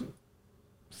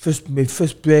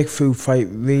first breakthrough fight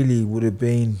really would have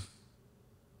been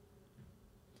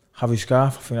Harvey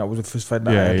Scarf. I think that was the first fight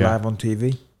that I had live on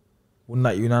TV. Won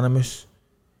that unanimous.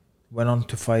 Went on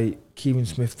to fight Kieran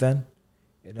Smith then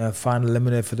in a final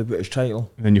eliminator for the British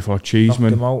title. And then you fought Cheeseman.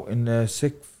 Knocked him out in the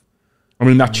 6th. I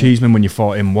mean, that Cheeseman, when you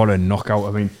fought him, what a knockout.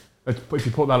 I mean, if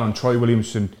you put that on Troy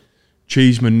Williamson,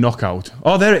 Cheeseman knockout.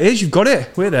 Oh, there it is. You've got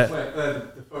it. Wait there.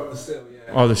 The still, yeah.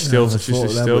 Oh, the still. That's just the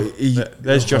still.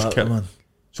 There's Josh Kelly.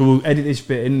 So we'll edit this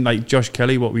bit in, like, Josh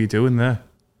Kelly, what were you doing there?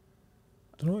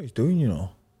 I don't know what he's doing, you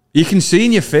know. You can see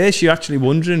in your face, you're actually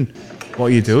wondering what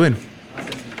you're doing.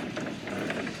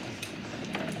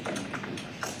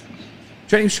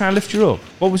 Do you reckon he was trying to lift you up?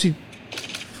 What was he?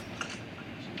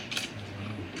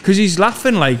 Because he's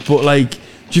laughing, like, but, like, do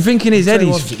you think in his head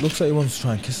he's... It looks like he wants to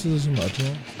try and kiss us or something, I don't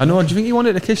know. I know, do you think he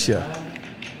wanted to kiss you? Look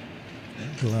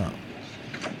at that.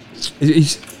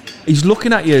 He's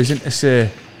looking at you as in to say...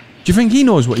 Do you think he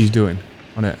knows what he's doing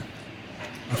on it?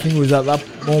 I think it was at that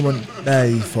moment there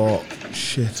he thought,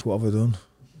 shit, what have I done?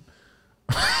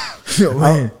 You know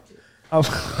what I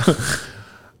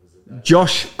mean?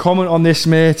 Josh, comment on this,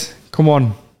 mate. Come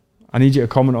on. I need you to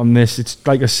comment on this. It's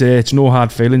like I say, it's no hard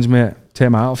feelings, mate. Take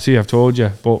my hat off to you, I've told you.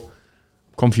 But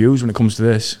I'm confused when it comes to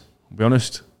this. I'll be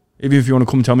honest. Even if you want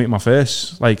to come tell me to my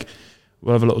face, like,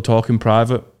 we'll have a little talk in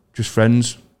private, just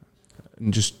friends,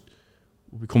 and just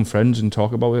we'll become friends and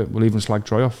talk about it. We'll even slag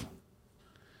Troy off.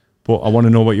 But I want to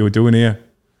know what you were doing here.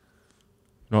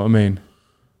 You know what I mean?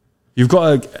 You've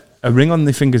got a ring on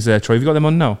the fingers there, Troy. Have you got them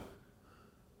on now?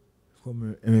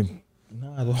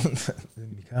 No, I don't.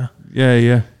 In my car.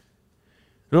 Yeah.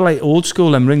 They're like old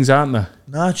school, them rings, aren't they?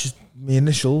 Nah, it's just my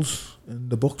initials and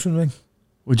the boxing ring.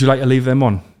 Would you like to leave them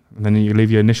on? And then you leave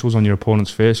your initials on your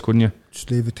opponent's face, couldn't you? Just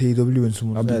leave a TW in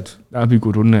someone's head. That'd be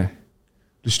good, wouldn't it?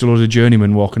 There's still loads of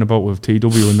journeymen walking about with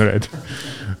TW in their head.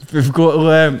 We've got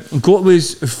to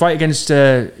his fight against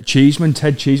Cheeseman,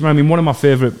 Ted Cheeseman. I mean, one of my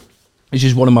favourite... It's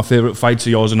just one of my favourite fights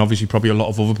of yours, and obviously probably a lot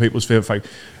of other people's favourite fight.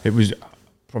 It was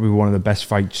probably one of the best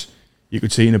fights you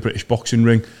could see in a British boxing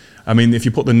ring. I mean, if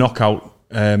you put the knockout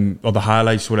or the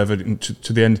highlights, whatever,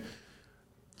 to the end,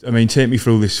 I mean, take me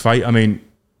through this fight. I mean,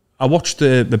 I watched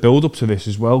the build up to this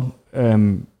as well,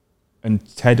 and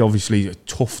Ted obviously a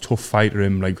tough fighter.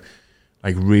 Him like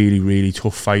really, really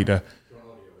tough fighter.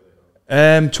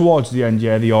 Towards the end,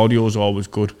 yeah, the audio's always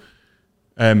good.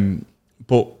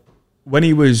 But when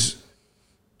he was,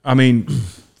 I mean,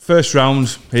 first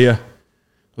round here,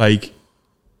 like,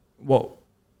 what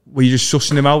were you just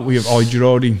sussing him out? Or did you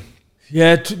already?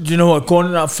 Yeah, do you know what? Going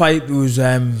into that fight, there was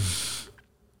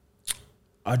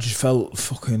I just felt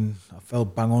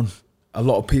bang on. A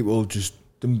lot of people had you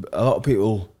wrote off, didn't they? A lot of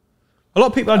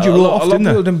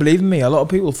people didn't believe in me. A lot of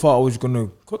people thought I was going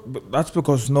to cut, but that's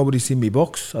because nobody seen me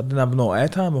box. I didn't have no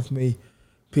airtime off me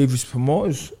previous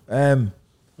promoters. A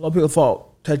lot of people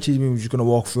thought Ted Cheeseman was just going to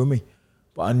walk through me,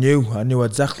 but I knew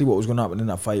exactly what was going to happen in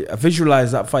that fight. I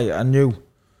visualised that fight. I knew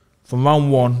from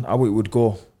round one how it would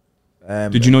go.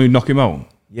 Did you know you'd knock him out?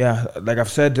 Yeah, like I've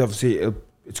said, obviously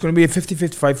it's going to be a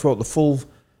 50-50 fight throughout the full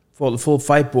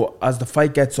fight. But as the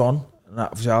fight gets on, and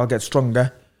obviously I'll get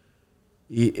stronger,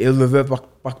 he'll revert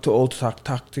back to old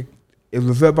tactics. He'll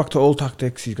revert back to old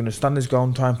tactics. He's going to stand his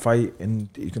ground, try and fight, and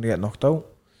he's going to get knocked out.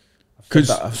 I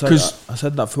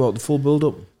said that throughout the full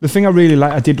build-up. The thing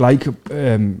I did like,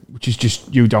 which is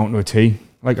just you down to a T.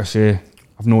 Like I say,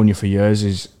 I've known you for years.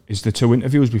 Is the two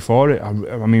interviews before it. I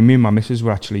mean, me and my missus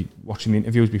were actually watching the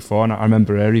interviews before, and I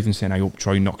remember her even saying, "I hope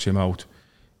Troy knocks him out,"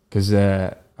 because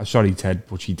sorry, Ted,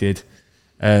 but she did.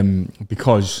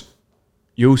 because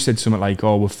you said something like,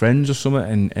 "Oh, we're friends" or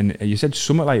something, and you said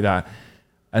something like that,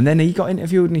 and then he got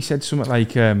interviewed and he said something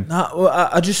like, Nah, well,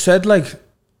 I just said like,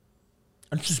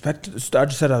 I just respected. I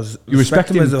just said I was You respect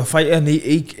him him? as a fighter, and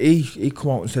he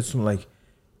come out and said something like,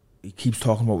 he keeps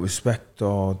talking about respect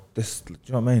or this. Do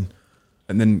you know what I mean?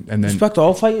 and then Respect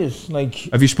all fighters. Like,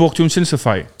 have you spoke to him since the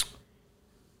fight?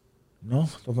 no,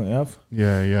 don't think I have.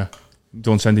 Yeah.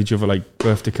 Don't send each other like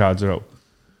birthday cards or out.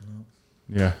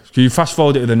 Yeah. Can you fast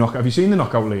forward it to the knockout? Have you seen the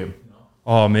knockout, Liam? No.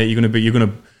 Oh, mate, you're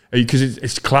gonna because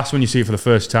it's class when you see it for the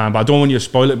first time. But I don't want you to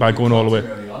spoil it by going all the way.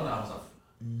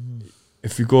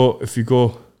 If you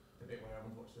go,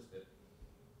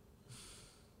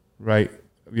 right.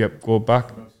 Yep. Go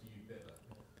back.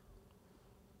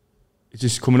 It's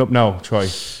just coming up now, Troy.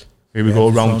 Here we go,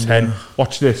 round 10. Yeah.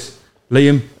 Watch this.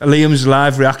 Liam's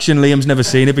live reaction. Liam's never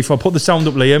seen it before. Put the sound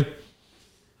up, Liam.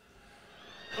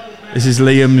 This is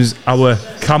Liam's, our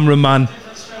cameraman,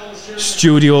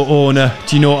 studio owner,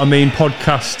 do you know what I mean,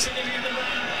 podcast.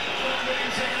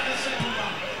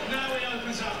 Now he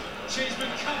opens up.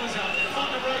 Cheeseman covers up on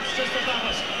the ropes just above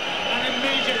us and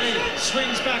immediately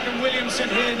swings back, and Williamson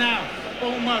here now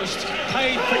almost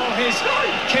paid for his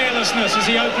carelessness as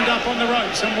he opened up on the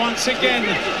ropes, and once again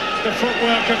the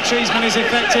footwork of Cheeseman is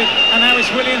effective, and now it's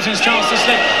Williamson's chance to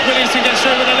slip. Williamson gets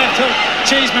through with a left hook.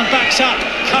 Cheeseman backs up,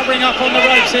 covering up on the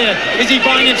ropes here. Is he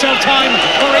buying himself time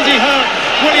or is he hurt?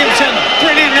 Williamson,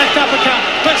 brilliant left uppercut,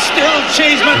 but still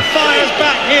Cheeseman fires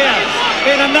back here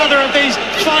in another of these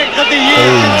fight of the year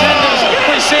contenders.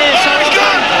 We see it. So he's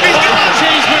gone.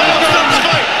 Cheeseman gone.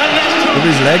 And left hook. Look at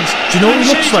his legs. Do you know what he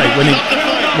looks like when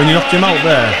you knocked him out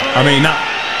there? I mean, that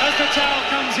As the towel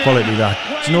comes in, quality, that.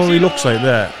 Do you know what he looks like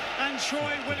there? and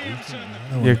Troy Williamson.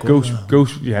 Yeah,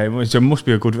 Ghost. Yeah, it must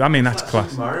be a good. I mean, that's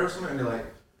class. Mario or something, and you're like,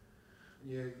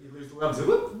 you lose the webs.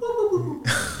 Whoop, whoop, whoop,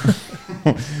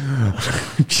 whoop.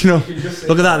 Do you know?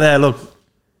 Look at that there. Look.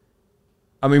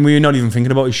 I mean, were you not even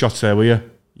thinking about his shots there? Were you?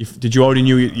 Did you already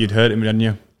knew you'd hurt him, didn't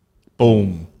you?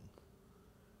 Boom.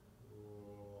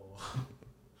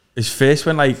 His face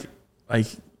went like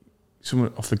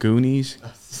someone off the Goonies.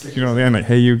 You know what I mean? Like,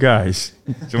 hey, you guys.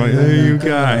 So I'm like, hey, you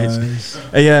guys.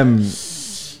 Hey,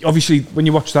 obviously, when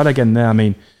you watch that again there, I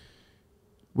mean,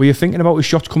 were you thinking about his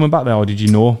shots coming back there, or did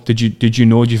you know? Did you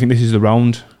know? Do you think this is the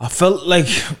round? I felt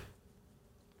like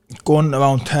going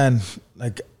around 10,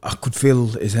 like I could feel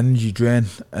his energy drain,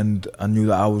 and I knew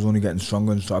that I was only getting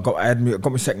stronger. And so I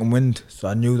got my second wind, so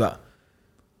I knew that.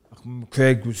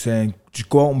 Craig was saying, just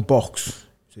go out and box.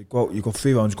 So go out, you got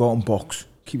 3 rounds, go out and box.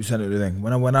 Keep your centre of the ring.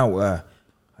 When I went out there,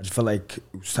 I just felt like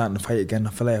it was starting to fight again. I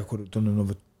felt like I could have done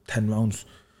another 10 rounds.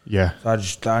 Yeah.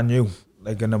 So I knew,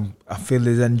 like, and I feel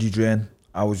his energy drain.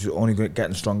 I was only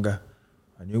getting stronger.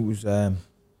 I knew it was. I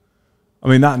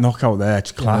mean, that knockout there,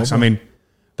 it's class. I mean,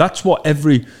 that's what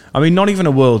not even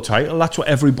a world title, that's what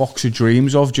every boxer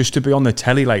dreams of, just to be on the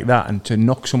telly like that and to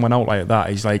knock someone out like that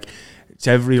is like, it's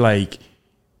every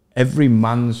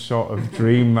man's sort of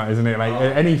dream, isn't it?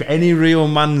 Like, any real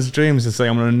man's dreams to say,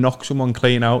 I'm going to knock someone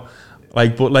clean out.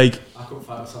 Like, but like, I couldn't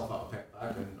find myself out of pet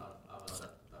bag, and I had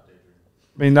that daydream.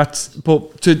 I mean, that's,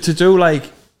 but to do like,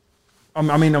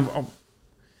 I mean, I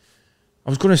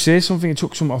was going to say something, it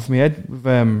took something off my head.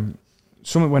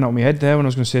 Something went out of my head there when I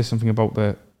was going to say something about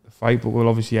the fight, but we'll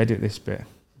obviously edit this bit.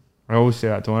 I always say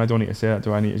that, don't I? I don't need to say that,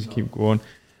 do I? I need to just keep going.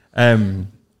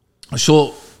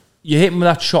 So, you hit him with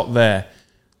that shot there,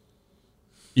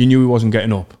 you knew he wasn't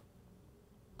getting up.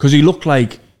 Because he looked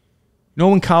like, you know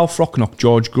when Carl Frock knocked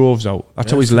George Groves out?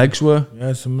 That's how his legs were.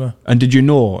 Yeah, similar. And did you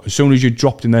know, as soon as you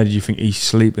dropped in there, did you think he's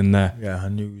sleeping there? Yeah, I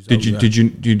knew he was Did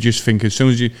you just think as soon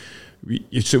as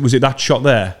was it that shot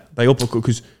there? They uppercut,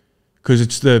 because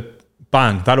it's the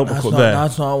bang, that uppercut there.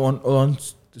 That's not one.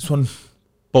 This one.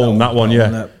 Boom, that one,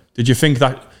 yeah. Did you think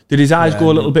that, did his eyes go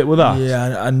a little bit with that?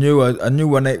 Yeah, I knew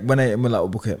when I hit him with that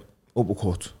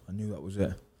uppercut, I knew that was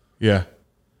it. Yeah.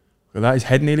 But that, his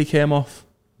head nearly came off.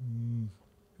 You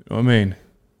know what I mean?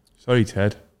 Sorry,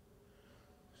 Ted.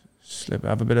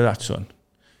 Have a bit of that, son.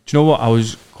 Do you know what? I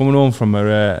was coming home from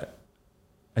a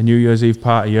New Year's Eve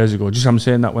party years ago. I'm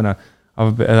saying that when I have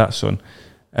a bit of that, son.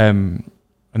 And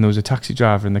there was a taxi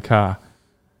driver in the car.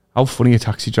 How funny are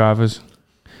taxi drivers?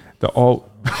 They're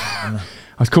all... I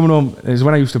was coming home, it was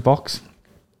when I used to box,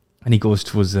 and he goes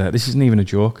to us, this isn't even a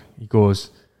joke, he goes,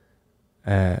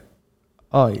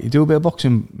 oh, you do a bit of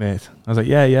boxing, mate? I was like,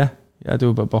 yeah, I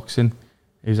do a bit of boxing.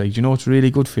 He was like, do you know what's really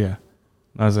good for you?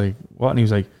 And I was like, what? And he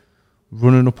was like,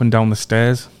 running up and down the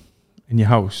stairs in your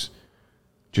house,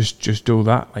 just do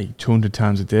that like 200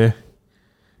 times a day.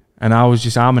 And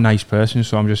I'm a nice person,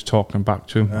 so I'm just talking back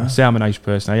to him. Yeah. I say I'm a nice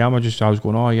person. I was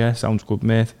going, oh yeah, sounds good,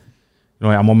 mate. You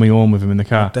know, I'm on my own with him in the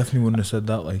car. Definitely wouldn't have said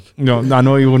that. Like, No, I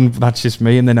know you wouldn't. That's just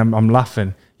me. And then I'm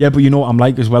laughing. Yeah, but you know what I'm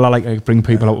like as well. I like to bring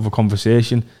people out of a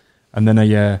conversation. And then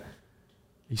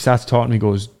he starts talking to me. He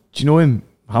goes, "Do you know him,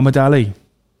 Muhammad Ali?"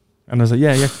 And I was like,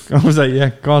 "Yeah." I was like, "Yeah,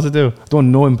 of course I do." I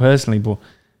don't know him personally, but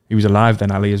he was alive then,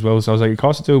 Ali, as well. So I was like, "Of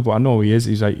course I do, but I know who he is."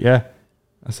 He's like, "Yeah."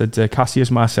 I said, "Cassius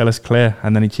Marcellus Clay,"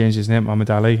 and then he changed his name, Muhammad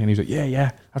Ali. And he was like,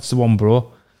 "Yeah, that's the one,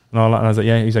 bro." And all that. And I was like,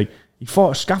 "Yeah." He's like, "He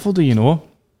fought a scaffolder, you know."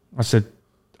 I said,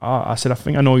 "I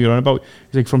think I know you're on about."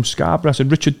 He's like, "From Scarborough." I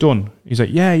said, "Richard Dunn." He's like,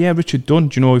 yeah, Richard Dunn.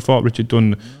 Do you know he fought Richard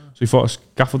Dunn? So he fought a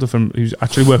scaffolder he was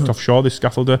actually worked offshore, this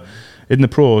scaffolder, in the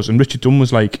pros. And Richard Dunn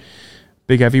was like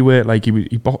big heavyweight, like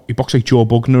he boxed like Joe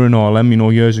Bugner and all them, you know,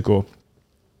 years ago.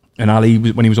 And Ali,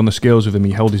 when he was on the scales with him,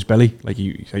 he held his belly, like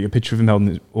he's like a picture of him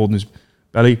holding his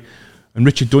belly. And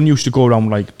Richard Dunn used to go around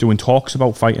like doing talks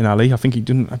about fighting Ali. I think he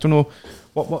didn't. I don't know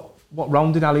what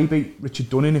round did Ali beat Richard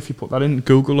Dunn in? If you put that in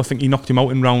Google, I think he knocked him out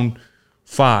in round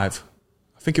 5.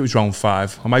 I think it was round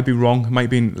 5. I might be wrong. It might have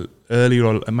been earlier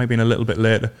or it might have been a little bit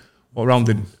later. What round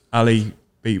did Ali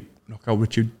knock out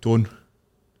Richard Dunn?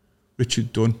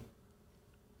 Richard Dunn.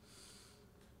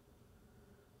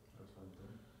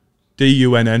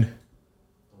 D-U-N-N.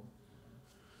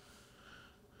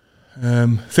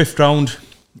 5th round.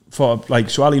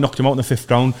 So Ali knocked him out in the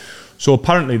 5th round. So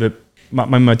apparently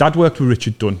my dad worked with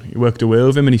Richard Dunn. He worked away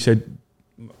with him, and he said,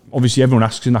 obviously everyone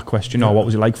asks him that question, what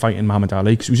was it like fighting Muhammad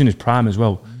Ali? Because he was in his prime as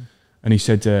well. And he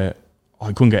said,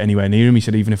 I couldn't get anywhere near him. He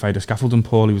said, even if I had a scaffolding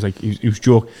pole, he was like, he was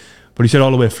joke. But he said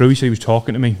all the way through, he said he was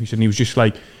talking to me. He said, and he was just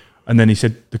like, and then he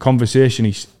said the conversation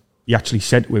he actually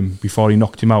said to him before he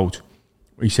knocked him out.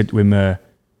 He said to him,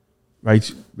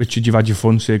 right, Richard, you've had your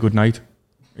fun, say good night.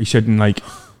 He said, and like,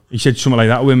 he said something like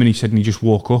that to him, and he said, and he just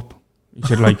woke up. He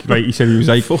said, like, right, he said, he was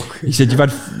like, he said,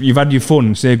 you've had your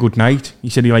fun, say good night. He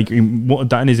said, he muttered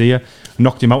that in his ear, and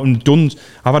knocked him out. And Dunn's,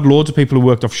 I've had loads of people who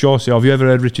worked offshore say, have you ever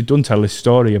heard Richard Dunn tell this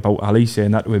story about Ali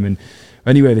saying that to him? And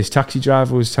anyway, this taxi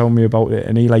driver was telling me about it,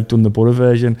 and he like done the Borough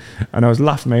version, and I was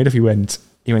laughing, mate, if he went,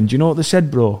 do you know what they said,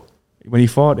 bro? When he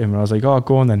fought him, and I was like, oh,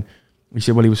 go on then. He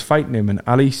said, well, he was fighting him, and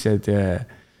Ali said,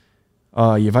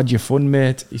 oh, you've had your fun,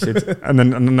 mate. He said, and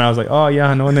then I was like, oh yeah,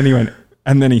 I know. And then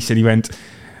he went,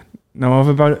 no,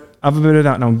 have a bit of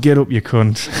that now, get up, you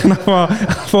cunt. And I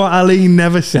thought Ali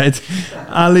never said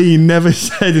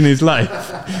in his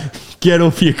life, get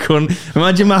up, you cunt.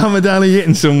 Imagine Muhammad Ali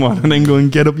hitting someone and then going,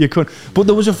 get up, you cunt. But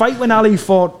there was a fight when Ali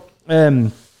fought,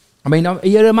 you're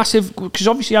a massive, because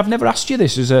obviously I've never asked you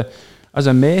this as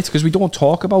a mate, because we don't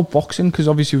talk about boxing, because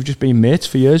obviously we've just been mates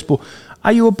for years, but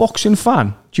are you a boxing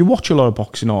fan? Do you watch a lot of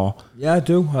boxing or? Yeah, I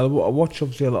do. I watch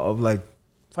obviously a lot of like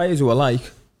fighters who I like.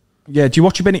 Yeah, do you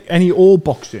watch any old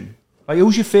boxing? Like,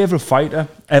 who's your favourite fighter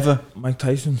ever? Mike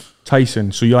Tyson.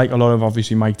 Tyson. So you like a lot of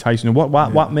obviously Mike Tyson. And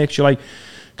what makes you like?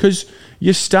 Because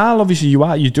your style, obviously,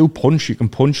 you do punch. You can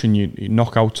punch and you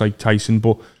knock out like Tyson.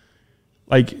 But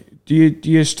like, are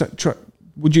you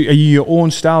your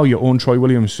own style, your own Troy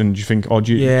Williamson? Do you think, or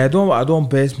do you? Yeah, I don't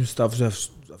base my stuff. I've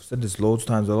said this loads of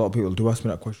times. A lot of people do ask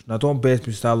me that question. I don't base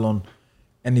my style on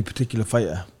any particular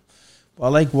fighter. I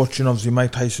like watching, obviously,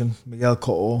 Mike Tyson, Miguel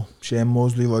Cotto, Shane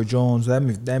Mosley, Roy Jones,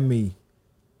 them me.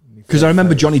 Because I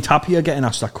remember Johnny Tapia getting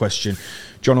asked that question.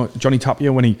 Johnny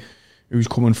Tapia, when he was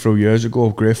coming through years ago,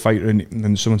 great fighter, and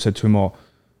then someone said to him,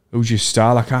 who's your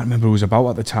style? I can't remember who it was about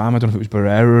at the time. I don't know if it was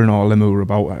Barrera and all them who were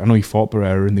about. I know he fought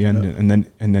Barrera in the end,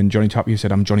 and then Johnny Tapia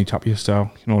said, I'm Johnny Tapia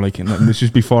style. You know, like, and this was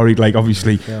before he, like,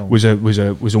 obviously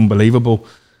was unbelievable.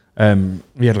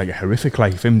 He had like a horrific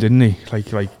life, him, didn't he? Like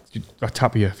that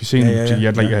Tapia. Have you seen him? He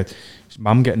had like his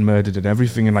mum getting murdered and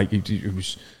everything, and like it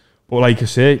was. But like I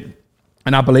say,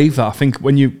 and I believe that. I think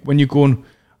when you're going,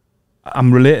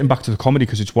 I'm relating back to the comedy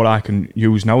because it's what I can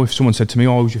use now. If someone said to me,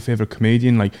 "Oh, who's your favourite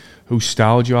comedian? Like, whose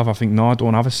style do you have?" I think, no, I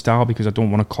don't have a style because I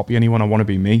don't want to copy anyone. I want to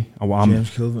be me.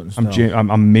 James Kilvin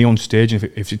style. I'm me on stage, and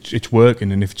if it's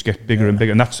working, and if it gets bigger and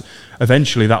bigger, and that's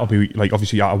eventually that'll be like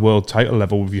obviously at a world title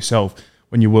level with yourself.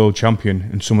 When you're world champion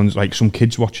and someone's like, some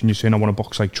kids watching you saying, I want to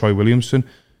box like Troy Williamson. Do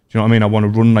you know what I mean? I want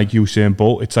to run like Usain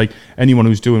Bolt. It's like anyone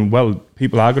who's doing well,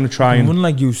 people are going to try and run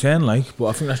like Usain, but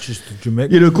I think that's just the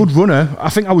Jamaican. You're a good runner. I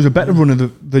think I was a better runner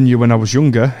than you when I was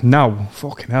younger. Now,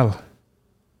 fucking hell.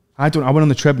 I went on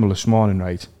the treadmill this morning,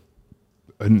 right?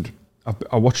 And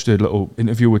I watched a little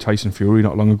interview with Tyson Fury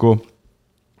not long ago. And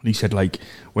he said, like,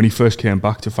 when he first came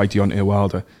back to fight Deontay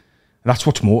Wilder, and that's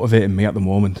what's motivating me at the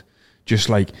moment. Just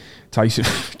like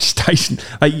Tyson,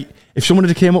 like if someone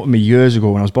had came up with me years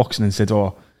ago when I was boxing and said,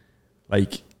 I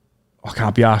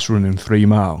can't be arsed running 3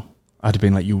 mile, I'd have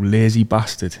been like, you lazy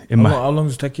bastard. How long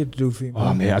does it take you to do female?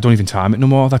 Oh, mate, I don't even time it no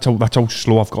more. That's how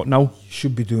slow I've got now. You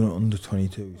should be doing it under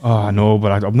 22. Oh, I know,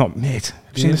 but I'm not, mate.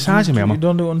 Have you seen the size of me? You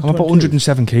don't do it under I'm about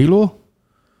 107 kilo.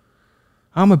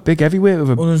 I'm a big heavyweight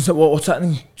with a... What's that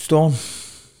in stone?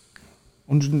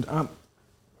 100.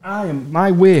 I am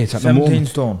my weight at 17 the moment.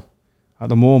 stone. At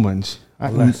the moment,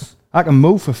 I can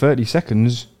move for 30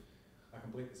 seconds. I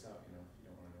can bleep this out, you know, if you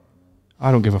don't want to know.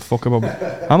 I don't give a fuck about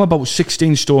it. I'm about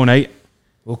 16 stone 8.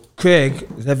 Well, Craig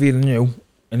is heavier than you,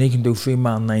 and he can do 3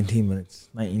 miles 19 minutes.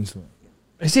 19 something.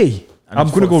 Is he? And I'm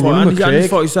going to go running with Craig. He's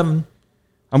 47.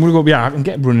 I'm going to go, yeah, I can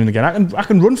get running again. I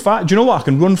can run fast. Do you know what? I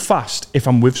can run fast if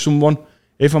I'm with someone.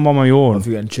 If I'm on my own. Or if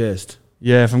you're getting chased.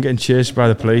 Yeah, if I'm getting chased by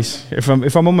the police. If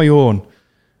I'm on my own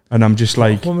and I'm just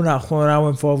like... I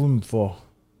went for them before.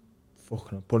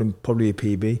 Fucking, probably a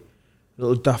PB.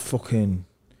 Little daft fucking...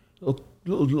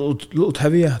 Little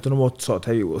terrier. I don't know what sort of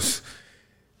terrier it was.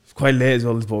 It's quite late as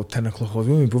well. It's about 10 o'clock. I was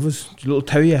with my brothers. Little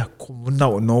terrier coming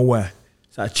out of nowhere.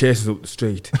 Started chasing us up the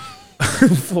street.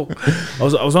 Fuck. I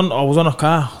was on a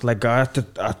car. Like I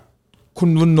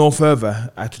couldn't run no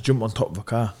further. I had to jump on top of a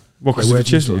car. What, because they're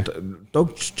chasing you?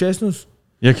 Dogs chasing us.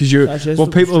 Yeah, because you're...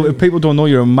 Well, if people don't know,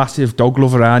 you're a massive dog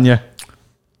lover, aren't you?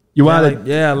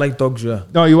 I like dogs, yeah.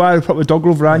 No, you are a proper dog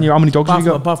lover, aren't you? How many dogs have you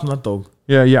got? Apart from that dog.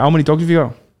 Yeah. How many dogs have you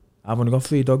got? I've only got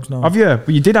 3 dogs now. Have you? But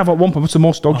you did have at one point. What's the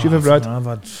most dogs you've ever had? I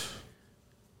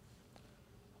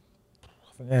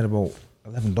think I had about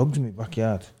 11 dogs in my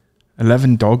backyard.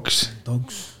 11 dogs?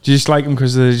 Dogs. Do you just like them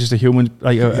because they're just a human,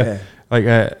 like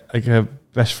a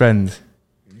best friend?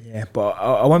 Yeah, but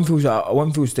I went through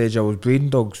a stage I was breeding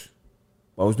dogs.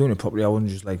 But I was doing it properly. I wasn't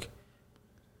just like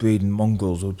breeding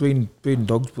mongrels. I was breeding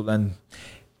dogs, but then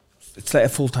it's like a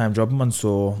full-time job, man.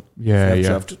 So yeah.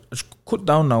 I've just cut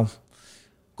down now.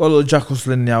 Got a little Jack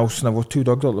Russell in the house, and I've got 2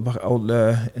 dogs out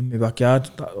there in my backyard.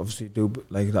 That obviously do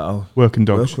like that. Working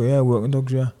dogs. Working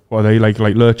dogs. Yeah. What are they like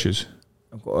lurchers?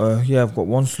 I've got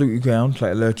one Slooty Ground,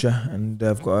 like a lurcher, and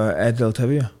I've got a Airedale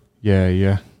Terrier.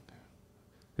 Yeah.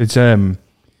 It's I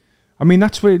mean,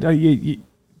 that's where do you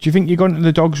think you got into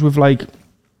the dogs with like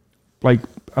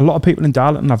a lot of people in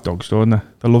Darlington have dogs, don't they?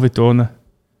 They love it, don't they?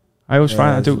 I always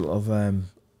find I do. A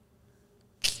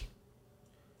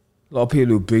lot of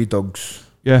people who breed dogs.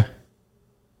 Yeah.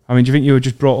 I mean, do you think you were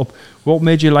just brought up? What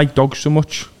made you like dogs so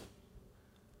much?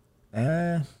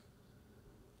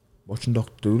 Watching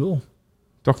Dr. Dolittle.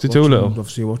 Dr. Dolittle?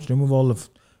 Obviously watching him with all the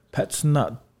pets and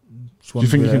that. Do you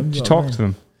think you talk to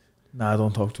them? Nah, I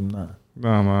don't talk to them, nah.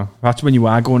 No, man. That's when you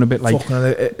are going a bit like...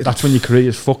 that's when your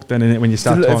career's fucked then, innit? When you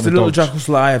start talking to dogs. If the little Jack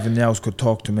Russell I have in the house could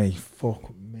talk to me, fuck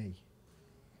me.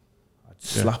 I'd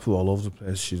slap her all over the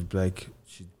place. She'd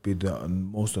be the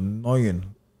most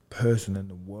annoying person in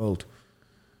the world.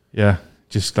 Yeah,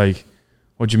 just like...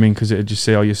 What do you mean? Because it'd just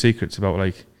say all your secrets about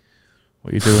like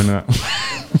what you're doing and that.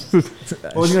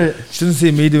 She doesn't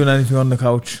see me doing anything on the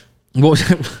couch. What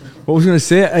was I going to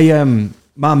say?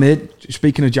 My mate,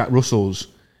 speaking of Jack Russells,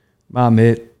 my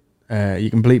mate, you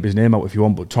can bleep his name out if you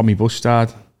want, but Tommy Bustard.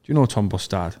 Do you know Tom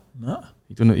Bustard? No.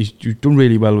 He's done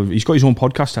really well. He's got his own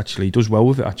podcast, actually. He does well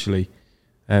with it, actually,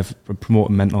 for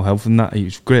promoting mental health and that. He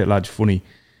was a great lad, funny.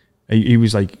 He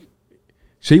was like...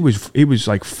 So he was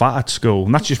like fat at school,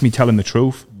 and that's just me telling the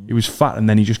truth. He was fat, and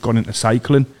then he just got into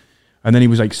cycling, and then he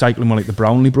was like cycling with like the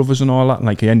Brownlee brothers and all that, and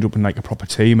like he ended up in like a proper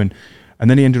team, and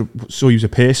then he ended up, so he was a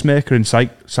pacemaker in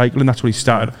cycling. That's what he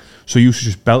started. So he used to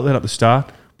just belt it at the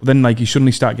start, but then like he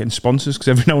suddenly started getting sponsors because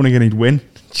every now and again he'd win.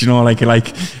 Do you know, like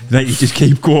you just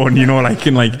keep going, you know,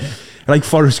 like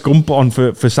Forrest Gump on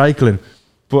for cycling.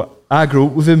 But I grew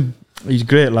up with him. He's a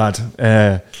great lad,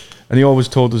 and he always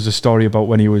told us a story about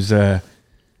when he was.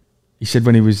 He said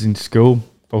when he was in school,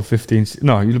 about 15,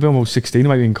 no, he'd have been about 16, he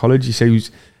might be in college. He said he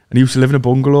used to live in a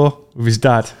bungalow with his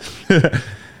dad.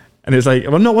 And it's like,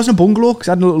 well, no, it wasn't a bungalow because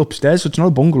I had a little upstairs, so it's not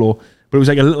a bungalow, but it was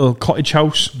like a little cottage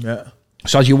house. Yeah.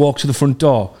 So as you walk to the front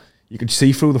door, you could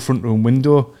see through the front room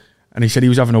window. And he said he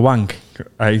was having a wank,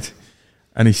 right?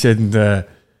 And he said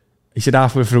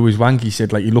halfway through his wank, he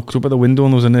said like he looked up at the window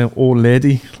and there was an old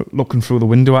lady looking through the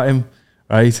window at him,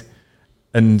 right?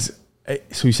 And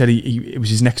so he said it was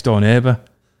his next door neighbour.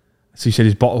 So he said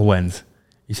his bottle went.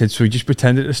 He said, so he just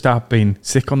pretended to start being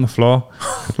sick on the floor,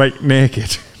 like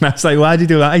naked. And I was like, why'd you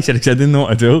do that? He said, because I didn't know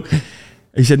what to do.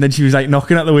 He said, then she was like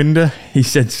knocking at the window. He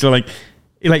said, so like,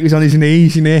 he was on his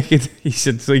knees, naked. He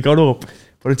said, so he got up,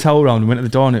 put a towel around and went to the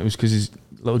door, and it was because his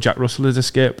little Jack Russell had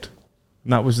escaped.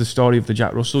 And that was the story of the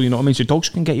Jack Russell, you know what I mean? So dogs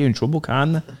can get you in trouble,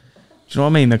 can't they? Do you know what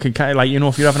I mean? They can kind of like, you know,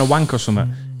 if you're having a wank or something,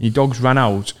 and your dog's ran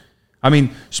out. I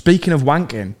mean, speaking of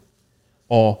wanking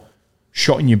or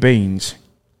shotting your beans,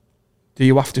 do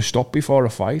you have to stop before a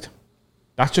fight?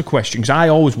 That's a question, because I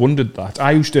always wondered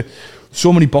that.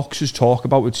 So many boxers talk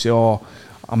about it, say,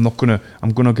 I'm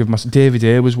gonna give myself. David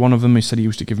A was one of them. He said he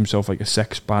used to give himself like a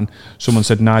sex ban. Someone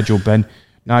said Nigel Benn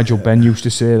used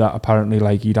to say that apparently,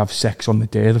 like, he'd have sex on the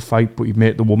day of the fight, but he'd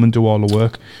make the woman do all the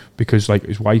work because, like,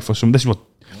 his wife or something. This is what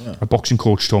a boxing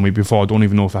coach told me before. I don't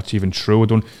even know if that's even true.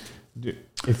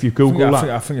 If you Google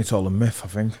I think it's all a myth. I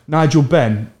think Nigel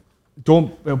Benn.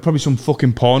 Probably some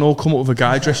fucking porno will come up with a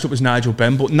guy dressed up as Nigel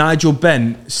Benn, but Nigel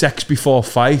Benn, sex before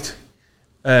fight.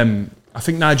 I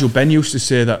think Nigel Benn used to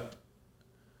say that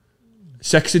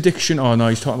sex addiction. Oh no,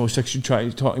 he's talking about sex. He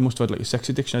must have had like a sex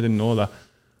addiction. I didn't know that.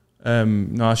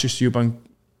 No, it's just Eubank.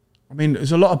 I mean,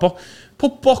 there's a lot of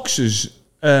put boxers,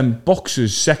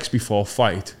 sex before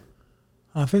fight.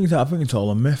 I think it's all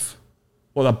a myth.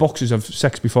 Well, that boxers have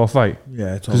sex before fight.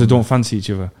 Yeah, because they don't fancy each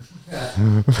other.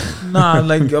 Nah,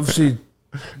 like obviously.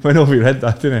 Went over your head,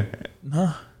 that didn't it?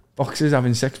 Nah. Boxers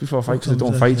having sex before fight because they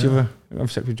don't fight each other. I have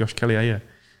sex with Josh Kelly, are you?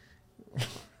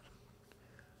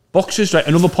 Boxers, right?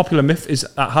 Another popular myth is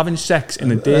that having sex in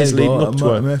the days leading up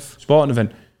to a sporting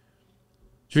event.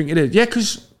 Do you think it is? Yeah,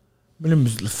 because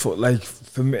like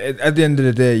for me, at the end of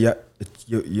the day, you're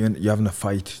having a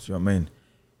fight. Do you know what I mean?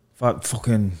 That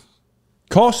fucking. Of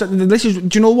course, this is.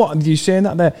 Do you know what you're saying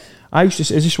that there? I used to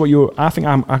say, is this what you? I think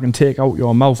I can take out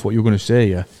your mouth what you're going to say.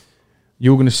 Yeah,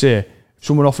 you're going to say if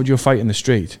someone offered you a fight in the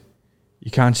street,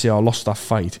 you can't say I lost that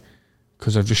fight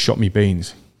because I've just shot me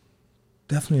beans.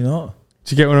 Definitely not.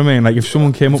 Do you get what I mean? Like if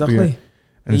someone came up with you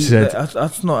and said,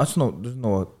 "That's not. There's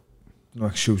no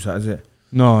excuse, that is it."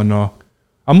 No.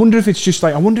 I wonder if it's just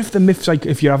like. I wonder if the myth's like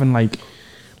if you're having like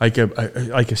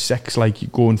a sex, like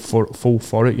you're going full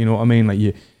for it. You know what I mean? Like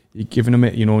you're giving them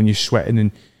it, you know, and you're sweating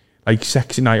and like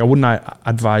sex. And I wouldn't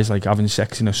advise like having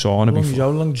sex in a sauna before. How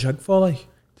long do you shag for? Like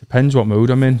depends what mood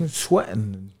I'm in.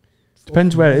 Sweating.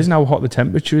 Depends where it is and how hot the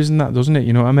temperature is and that, doesn't it?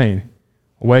 You know what I mean?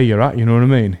 Where you're at, you know what I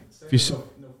mean? If you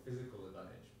no physical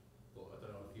advantage, but I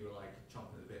don't know if you were like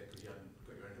chomping a bit because you hadn't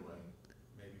got your underwear.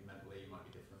 Maybe mentally you might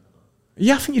be different. I don't know.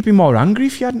 Yeah, I think you'd be more angry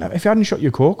if you hadn't shot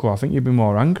your cocoa. I think you'd be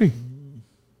more angry.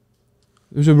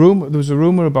 There was a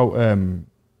rumor about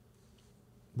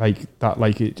like that,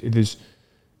 like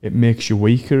it makes you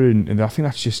weaker, and I think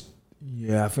that's just.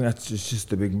 Yeah, I think that's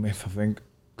just a big myth. I think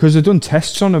because they've done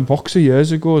tests on a boxer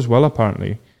years ago as well,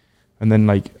 apparently, and then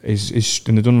like and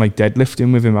they've done like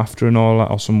deadlifting with him after and all that,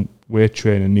 or some weight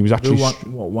training. And he was actually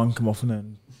wank him off and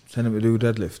then send him to do a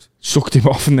deadlift. Sucked him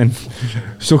off and then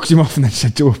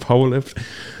said do a power lift.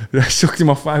 Sucked him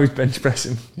off while he was bench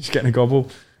pressing. He's getting a gobble.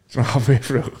 It's not halfway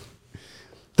through.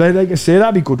 Like I say,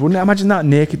 that'd be good, wouldn't it? Imagine that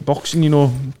naked boxing, you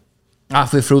know,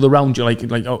 halfway through the round, you're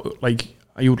like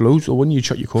you'd lose, or wouldn't you?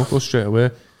 Shot your cocoa straight away.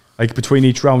 Like between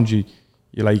each round, you're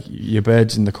like your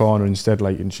bed's in the corner instead,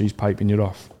 like, and she's piping you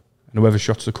off, and whoever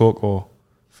shots the cocoa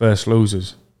first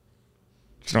loses.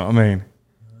 Do you know what I mean?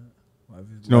 Do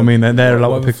you know what I mean? They're a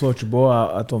lot of pick. Float your boat.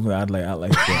 I don't think I'd like that.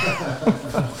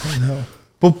 Like, no.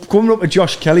 But coming up with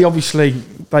Josh Kelly, obviously,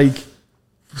 like.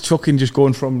 Fucking just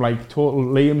going from like total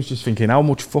Liam's just thinking how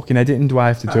much fucking editing do I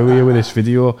have to do here with this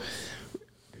video.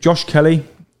 Josh Kelly,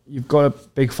 you've got a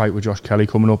big fight with Josh Kelly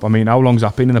coming up. I mean, how long's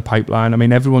that been in the pipeline? I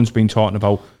mean, everyone's been talking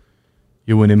about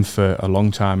you and him for a long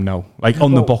time now, like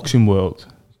on the boxing world.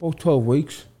 About 12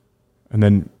 weeks. And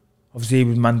then obviously he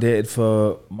was mandated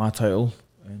for my title,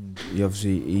 and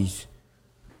he's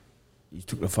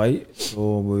took the fight,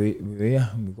 so we're here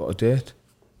and we've got a date.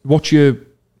 What's your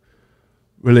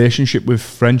relationship with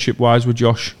friendship wise with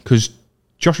Josh? Because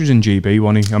Josh was in GB,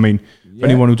 wasn't he? I mean, for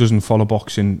anyone who doesn't follow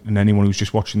boxing and anyone who's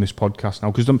just watching this podcast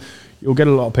now, because you'll get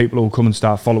a lot of people who'll come and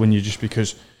start following you just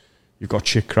because you've got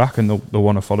shit crack and they'll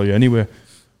want to follow you anyway.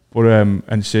 But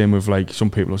and same with like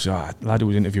some people will say, lad who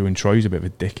was interviewing Troy's a bit of a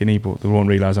dick, innit? But they won't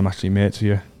realise I'm actually mates with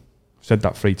you. I've said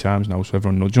that 3 times now, so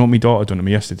everyone knows. Do you know what my daughter done to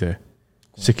me yesterday?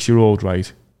 6-year-old,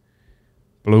 right?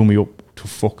 Blew me up to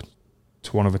fuck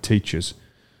to one of her teachers.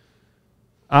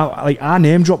 I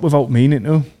name drop without meaning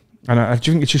to, and I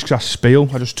think it's just because I spiel.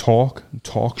 I just talk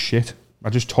shit. I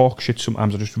just talk shit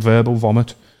sometimes. I just verbal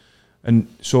vomit,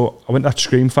 and so I went to that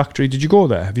Scream Factory. Did you go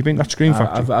there? Have you been to that Scream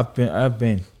Factory? I've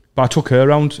been. But I took her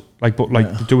around,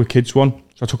 to do a kids one.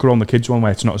 So I took her on the kids one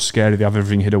where it's not as scary. They have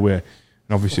everything hid away, and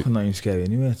obviously not even scary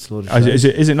anyway. It's a load of is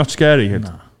it not scary?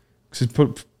 Nah. Because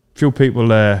a few people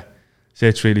say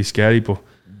it's really scary, but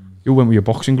you went with your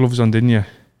boxing gloves on, didn't you?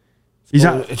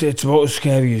 It's about as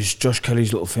scary as Josh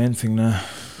Kelly's little faint thing there.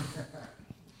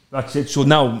 That's it. So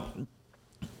now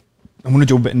I'm going to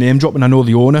do a bit of name dropping. I know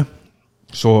the owner.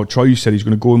 So Troy said he's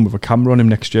going to go in with a camera on him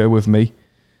next year with me.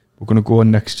 We're going to go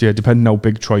in next year, depending how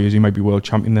big Troy is. He might be world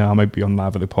champion there. I might be on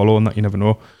live at the Apollo and that, you never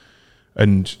know.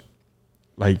 And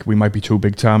like we might be two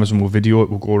big timers and we'll video it.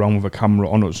 We'll go around with a camera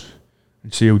on us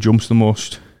and see who jumps the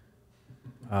most.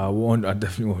 I won't. I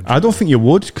definitely won't. I don't think you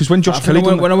would, because when Josh Kelly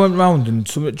when I went round and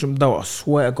something jumped out, I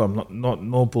swear to God,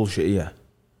 no bullshit here.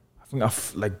 I think I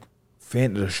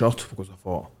fainted a shot because I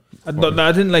thought I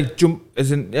didn't like jump.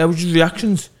 As in, it was just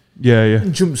reactions. Yeah. I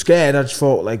didn't jump scared. I just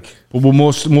thought like. But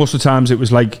most of the times it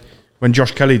was like when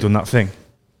Josh Kelly done that thing.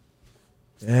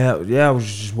 Yeah. I was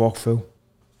just walk through.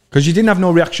 Because you didn't have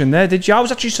no reaction there, did you? I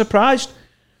was actually surprised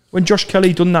when Josh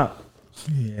Kelly done that.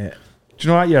 Yeah. Do you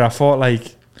know that? Yeah, I thought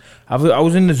like. I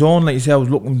was in the zone, like you said. I was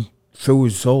looking through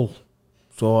his soul,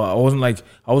 so I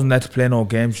wasn't there to play no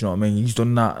games. You know what I mean? He's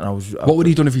done that, and I was. What would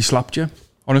he done if he slapped you?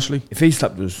 Honestly, if he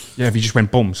slapped us, yeah. If he just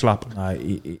went boom, slap.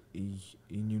 He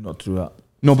knew not to do that.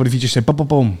 No, but if he just said boom, boom,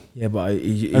 boom. Yeah, but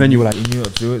he and then you were like, he knew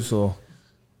not to do it. So,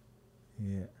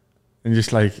 yeah. And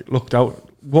just like looked out.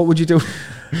 What would you do?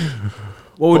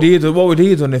 What would he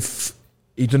have done if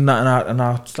he done that and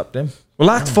I slapped him? Well,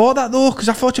 I thought that though, because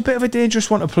I thought it's a bit of a dangerous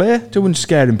one to play, doing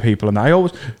scaring people. And I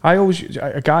always,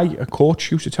 a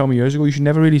coach used to tell me years ago, you should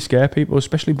never really scare people,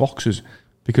 especially boxers,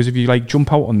 because if you like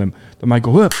jump out on them, they might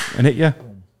go up and hit you,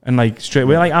 and like straight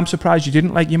away. Like I'm surprised you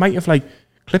didn't. Like you might have like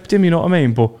clipped him, you know what I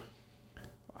mean? But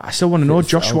I still want to know,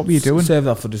 Josh, what were you doing? Save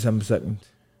that for December 2nd.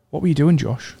 What were you doing,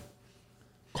 Josh?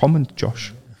 Comment,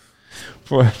 Josh.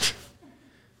 But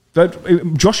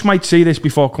Josh might see this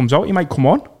before it comes out. He might come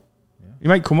on. You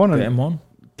might come on Get and him on.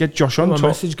 Get Josh on. Talk.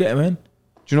 Message, get him in. Do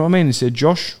you know what I mean? And say,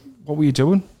 Josh, what were you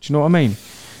doing? Do you know what I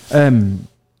mean?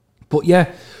 But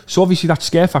yeah, so obviously that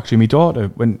scare factor. My daughter,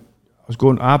 when I was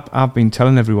going, I've been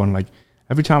telling everyone, like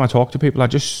every time I talk to people, I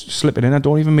just slip it in. I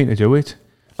don't even mean to do it.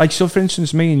 Like so, for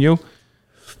instance, me and you,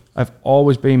 I've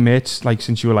always been mates. Like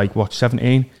since you were like what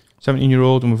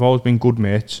 17-year-old, and we've always been good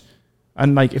mates.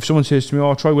 And like if someone says to me,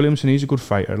 "Oh, Troy Williamson, he's a good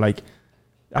fighter," like.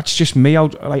 That's just me.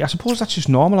 I suppose that's just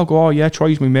normal. I'll go, oh yeah,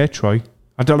 Troy's my mate, Troy.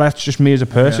 I don't. That's just me as a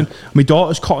person. Yeah. My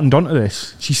daughter's cottoned onto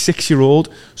this. She's 6-year-old,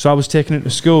 so I was taking her to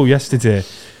school yesterday,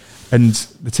 and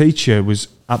the teacher was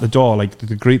at the door, like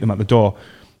to greet them at the door.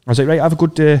 I was like, right, have a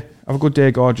good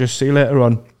day, gorgeous. See you later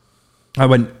on. I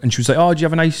went, and she was like, oh, did you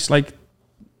have a nice like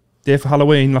day for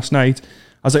Halloween last night?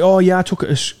 I was like, oh yeah, I took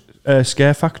it to a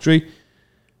Scare Factory,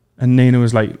 and Nina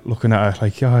was like looking at her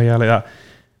like, oh yeah, like that,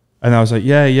 and I was like,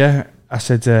 yeah. I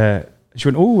said, she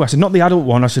went, oh, I said, not the adult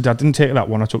one. I said, I didn't take that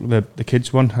one. I took the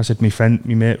kids one. I said, my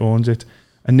mate owns it.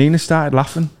 And Nina started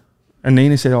laughing. And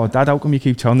Nina said, oh, Dad, how come you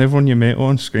keep telling everyone your mate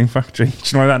owns Scream Factory? Do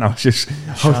you know that? And I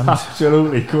was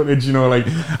absolutely gutted, you know, like,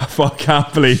 I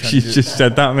can't believe she's just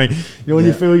said that to me. You know, when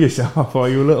you feel yourself, oh,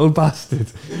 you little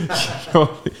bastard. You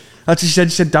know, that's what she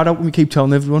said, Dad, how come you keep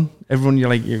telling everyone you're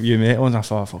like, your mate owns? I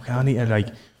thought, fuck, I need to like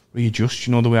readjust,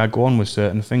 you know, the way I go on with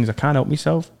certain things. I can't help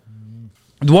myself.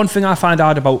 The one thing I find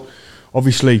hard about,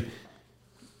 obviously,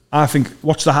 I think,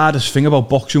 what's the hardest thing about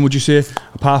boxing, would you say?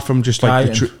 Apart from just like,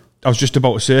 I was just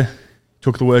about to say,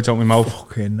 took the words out of my mouth.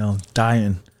 Fucking no,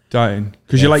 dieting.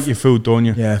 Because you like your food, don't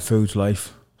you? Yeah, food's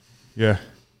life. Yeah.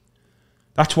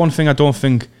 That's one thing I don't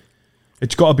think,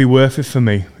 it's got to be worth it for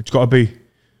me. It's got to be,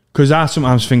 because I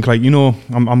sometimes think like, you know,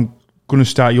 I'm going to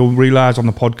start, you'll realise on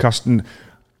the podcast, and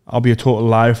I'll be a total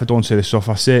liar if I don't say this stuff.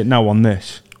 I say it now on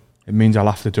this. It means I'll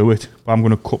have to do it. But I'm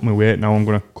going to cut my weight now. I'm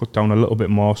going to cut down a little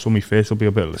bit more, so my face will be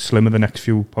a bit slimmer the next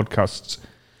few podcasts.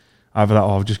 Either that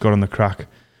or I've just got on the crack.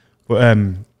 But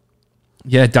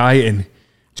yeah, dieting,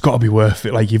 it's got to be worth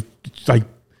it. Like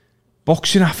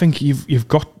boxing, I think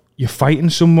you're fighting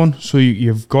someone, so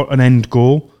you've got an end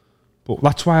goal. But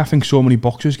that's why I think so many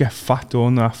boxers get fat,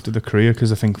 don't they, after the career, because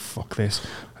they think, fuck this,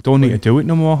 I don't need to do it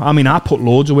no more. I mean, I put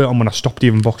loads of weight on when I stopped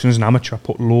even boxing as an amateur. I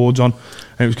put loads on,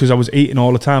 and it was because I was eating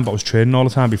all the time, but I was training all the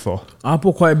time before. I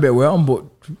put quite a bit of weight on, but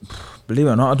believe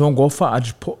it or not, I don't go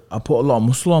fat. I put a lot of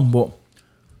muscle on, but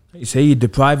like you say, you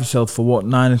deprive yourself for what,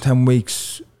 9 or 10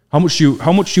 weeks. How much do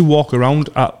you walk around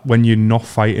at when you're not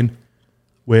fighting,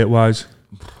 weight wise?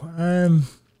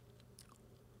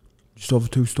 Just over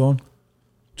 2 stone.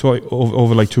 So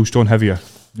over like 2 stone heavier.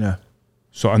 Yeah.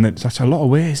 So and that's a lot of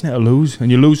weight, isn't it, to lose? And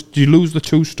do you lose the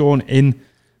 2 stone in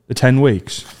the 10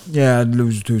 weeks? Yeah, I'd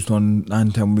lose 2 stone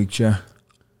 9, 10 weeks. Yeah.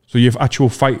 So your actual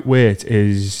fight weight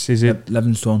is it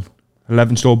 11 stone?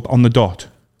 11 stone on the dot.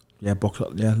 Yeah, box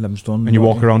up. Yeah, 11 stone. And you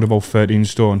walk around about 13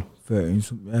 stone.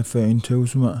 13.2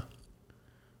 something.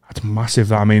 That's massive.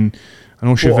 That, I mean, I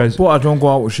know Chavez. But I don't go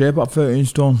out of shape at 13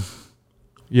 stone.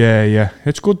 Yeah,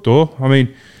 it's good though. I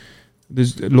mean,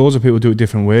 there's loads of people do it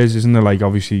different ways, isn't there? Like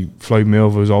obviously Floyd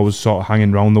Mayweather was always sort of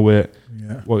hanging around the weight.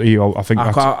 Yeah. Well, I think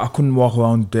I couldn't walk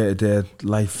around day to day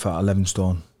life at 11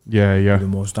 stone. Yeah. The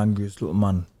most angriest little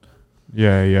man.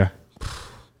 Yeah. I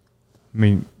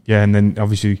mean, yeah, and then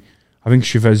obviously I think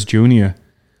Chavez Jr.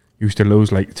 used to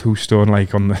lose like 2 stone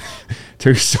like on the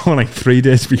 2 stone like 3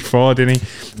 days before, didn't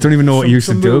he? Don't even know what he used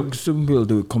to do. Some people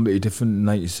do it completely different,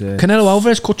 like you say. Canelo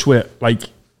Alvarez cuts weight like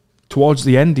towards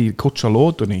the end. He cuts a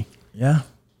load, doesn't he? Yeah.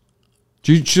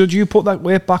 Do you put that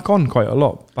weight back on quite a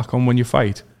lot? Back on when you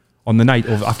fight on the night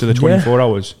of after the 24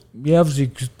 hours? Yeah, obviously,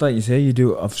 'cause like you say, you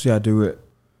do. Obviously, I do it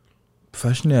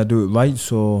professionally. I do it right.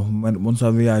 So once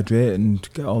I rehydrate and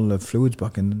get all the fluids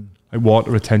back in, like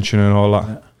water retention and all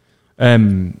that.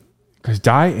 Because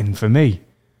dieting for me,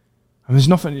 and there's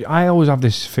nothing. I always have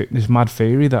this mad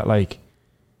theory that like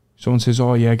someone says,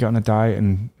 "Oh yeah, get on a diet,"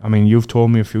 and I mean, you've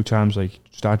told me a few times like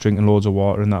start drinking loads of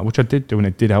water and that, which I did do, and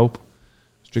it did help. I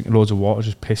was drinking loads of water,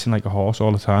 just pissing like a horse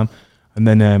all the time, and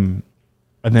then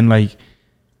like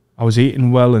I was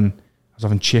eating well and I was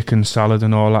having chicken salad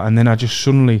and all that, and then I just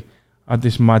suddenly had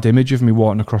this mad image of me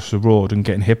walking across the road and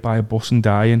getting hit by a bus and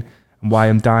dying. And why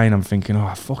I'm dying, I'm thinking,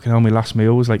 oh fucking hell, my last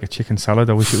meal was like a chicken salad.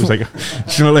 I wish it was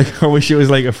like, I wish it was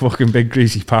like a fucking big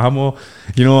greasy parmo,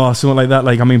 or something like that.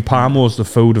 Like, I mean, parmo's the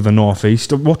food of the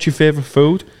northeast. What's your favourite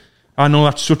food? I know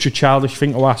that's such a childish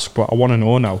thing to ask, but I want to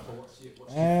know now. What's your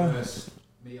first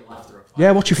meal after a fight?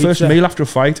 Yeah, what's your first meal after a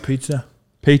fight? pizza.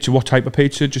 Pizza, what type of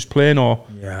pizza? Just plain or?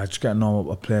 Yeah, I just get a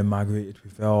normal plain margarita, to be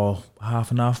fair, or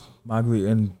half and half margarita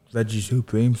and veggie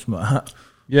supreme, something like that.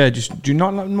 Yeah, just do you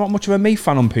not much of a meat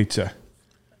fan on pizza?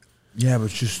 Yeah, but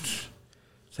it's just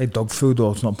it's like dog food,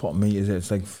 or it's not pot of meat, is it?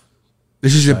 It's like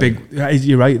this is a big.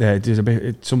 You're right there. There's a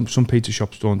bit. Some pizza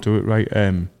shops don't do it right.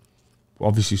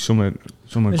 Obviously some are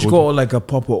let's good. go to like a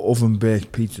proper oven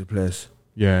baked pizza place.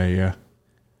 Yeah.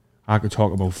 I could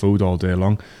talk about food all day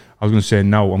long. I was going to say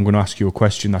now I'm going to ask you a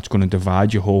question that's going to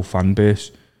divide your whole fan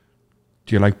base.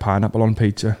 Do you like pineapple on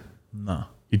pizza? No.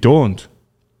 You don't?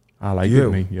 I like You?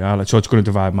 it, me. Yeah, so it's going to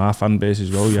divide my fan base as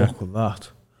well. Yeah. Fuck with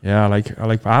that. Yeah, I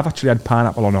like. I've actually had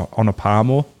pineapple on a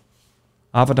parmo.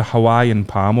 I've had a Hawaiian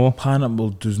parmo.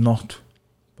 Pineapple does not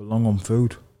belong on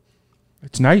food.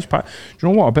 It's nice. Do you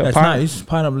know what? A bit of It's nice.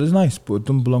 Pineapple is nice, but it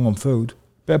doesn't belong on food.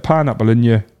 bit of pineapple in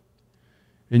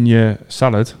your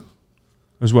salad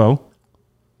as well.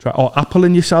 Or apple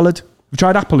in your salad. Have you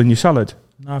tried apple in your salad?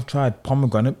 No, I've tried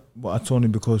pomegranate, but that's only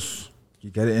because you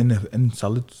get it in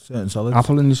salads, certain salads.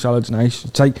 Apple in your salad's nice.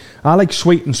 It's like I like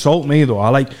sweet and salt. Me though,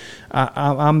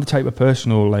 I'm the type of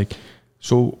person who like.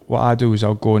 So what I do is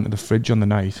I'll go into the fridge on the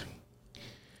night,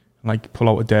 and like pull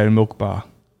out a dairy milk bar,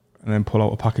 and then pull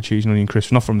out a pack of cheese and onion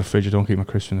crisps. Not from the fridge. I don't keep my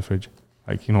crisps in the fridge.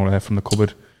 Like they're from the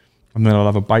cupboard, and then I'll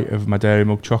have a bite of my dairy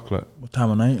milk chocolate. What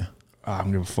time of night? I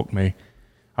don't give a fuck, me.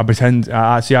 I pretend.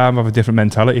 I have a different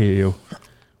mentality to you.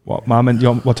 What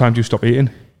time do you stop eating?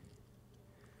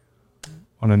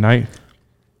 On a night?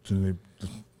 I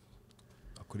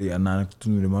could eat at 9.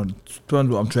 Doesn't really matter.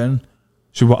 Depends what I'm training.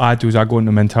 So what I do is I go into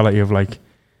the mentality of like,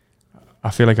 I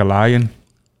feel like a lion.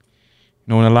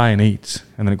 When a lion eats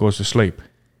and then it goes to sleep,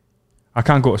 I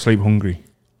can't go to sleep hungry,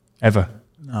 ever.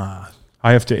 Nah.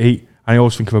 I have to eat. I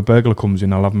always think if a burglar comes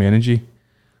in, I'll have my energy.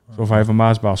 So if I have a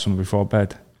Mars bar or something before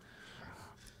bed,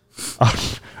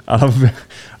 I'll have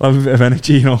a bit of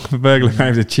energy. If a burglar I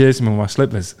have to chase me with my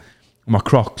slippers. My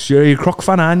Crocs. You're a Croc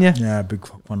fan, aren't you? Yeah, big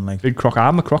Croc fan. Like big Croc.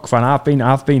 I'm a Croc fan.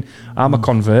 I'm a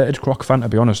converted Croc fan, to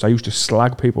be honest. I used to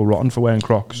slag people rotten for wearing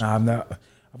Crocs. Nah, I'm not.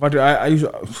 I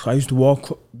used to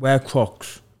wear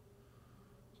Crocs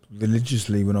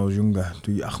religiously when I was younger.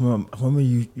 I remember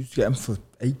you used to get them for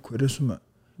 £8 or something.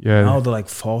 Yeah. Now they're like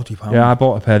 £40. Yeah, I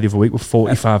bought a pair the other week with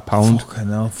 £45. Fucking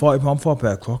hell, £40 for a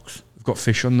pair of Crocs. They've got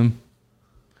fish on them.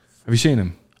 Have you seen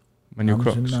them? My new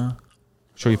Crocs. Nah.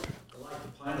 Show you. I like the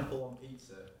pineapple on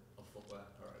pizza or footwear.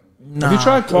 Nah, Have you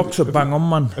tried Crocs? Are bang on,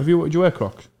 man. Do you wear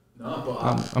Crocs? No,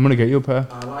 but I'm gonna get you a pair.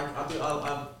 I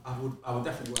would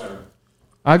definitely wear them.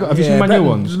 Have you seen my new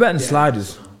ones? It's better than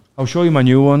sliders. I'll show you my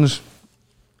new ones.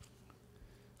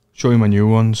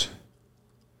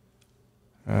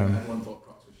 Everyone thought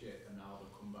Crocs were shit, and now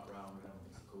they've come back round and everyone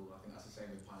thinks they're cool. I think that's the same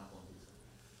with pineapple on pizza.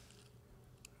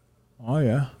 Oh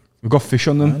yeah. We've got fish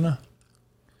on them. I know.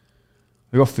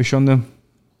 We've got fish on them.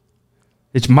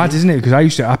 It's mad, isn't it? Because I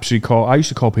used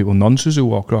to call people nonsense who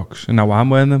wore Crocs, and now I'm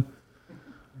wearing them.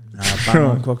 Nah, bang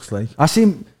on Crocs like. I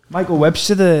seen Michael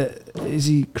Webster. Is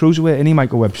he cruiserweight? Any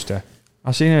Michael Webster?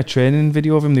 I seen a training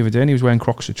video of him the other day, and he was wearing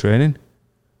Crocs for training.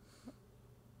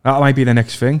 That might be the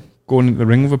next thing. Going into the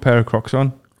ring with a pair of Crocs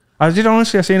on. I did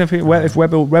honestly. I seen if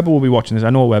Webber will be watching this. I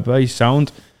know Webber. He's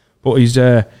sound, but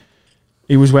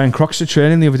he was wearing Crocs to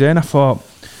training the other day, and I thought,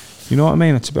 you know what I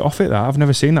mean? It's a bit off it. That I've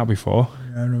never seen that before.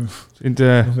 Yeah, I know. I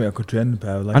don't think I could train the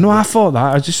pair. Like I know. I thought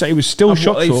that. I just said it was still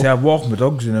shot. I've walked my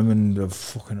dogs in them, and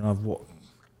I've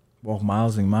walked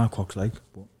miles in my Crocs like.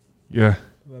 But yeah.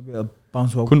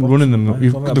 Couldn't run in them.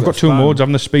 They've got two modes,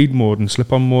 having the speed mode and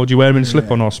slip-on mode. You wear them in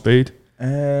slip-on or speed?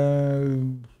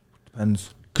 Depends.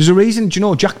 Because the reason, do you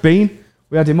know, Jack Bean,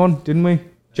 we had him on, didn't we?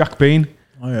 Jack Bean,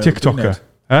 TikToker.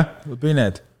 Huh? The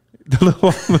Beanhead. The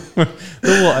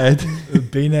what head? The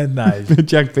Beanhead, nice.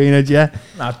 Jack Beanhead, yeah.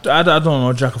 Nah, I don't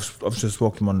know, Jack. I've just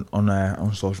spoken to him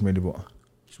on social media, but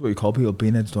it's what you call people,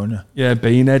 Beanheads, don't you? Yeah,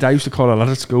 Beanhead. I used to call a lad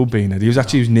at school Beanhead. He was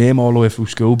actually his name all the way through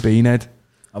school, Beanhead.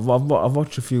 I've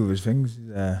watched a few of his things.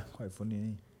 He's quite funny,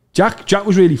 isn't he? Jack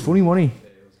was really funny, wasn't he?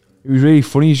 He was really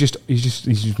funny. He's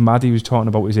just mad. He was talking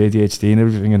about his ADHD and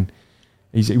everything, and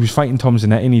he was fighting Tom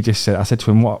Zanetti, and he just said, I said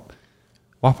to him, what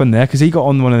happened there? Because he got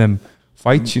on one of them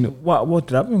fights, you know. What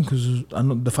did happen? Because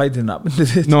the fight didn't happen,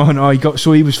 did it? No,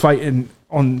 he was fighting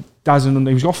on Dazn, and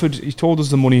he told us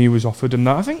the money he was offered, and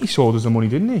that. I think he sold us the money,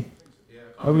 didn't he? Yeah,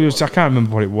 I can't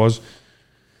remember what it was.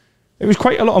 It was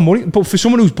quite a lot of money, but for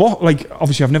someone who's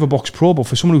obviously I've never boxed pro, but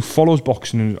for someone who follows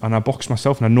boxing and I box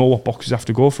myself and I know what boxers have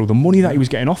to go through, the money that he was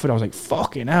getting offered, I was like,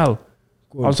 fucking hell.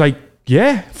 Good. I was like,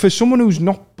 yeah, for someone who's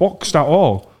not boxed at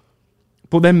all.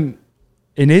 But then,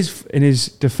 in his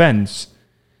defence,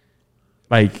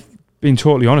 like, being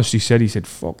totally honest, he said,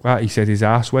 fuck that. He said his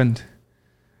ass went.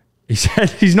 He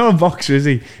said he's not a boxer, is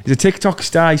he? He's a TikTok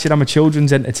star. He said I'm a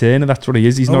children's entertainer. That's what he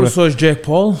is. He's not. So is Jake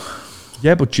Paul.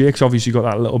 Yeah, but Jake's obviously got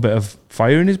that little bit of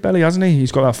fire in his belly, hasn't he?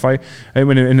 He's got that fire,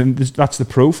 and that's the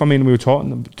proof. I mean, we were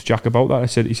talking to Jack about that. He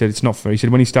said it's not fair. He said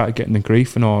when he started getting the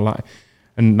grief and all that,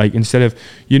 and like instead of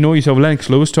yourself, Lennox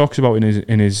Lewis talks about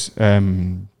in his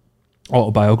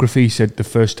autobiography. He said the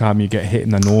first time you get hit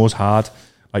in the nose hard,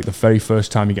 like the very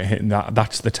first time you get hit in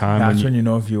that's the time. That's when you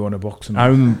know if you want to box. You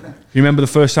remember the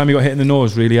first time you got hit in the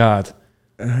nose really hard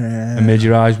and made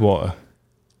your eyes water.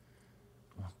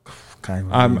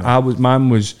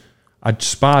 I'd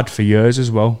sparred for years as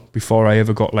well before I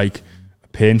ever got like a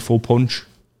painful punch.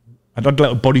 I'd had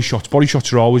little body shots. Body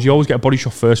shots are you always get a body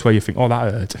shot first where you think, oh,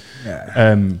 that hurt.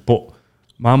 Yeah. But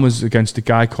mine was against a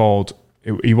guy called,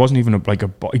 he wasn't even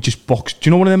he just boxed. Do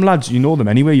you know one of them lads? You know them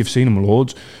anyway, you've seen them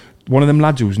loads. One of them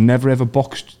lads who's never ever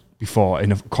boxed before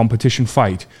in a competition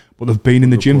fight, but they've been in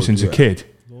the gym since a kid.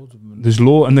 There's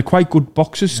and they're quite good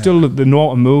boxers still. They know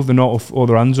how to move, they know how to hold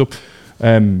their hands up.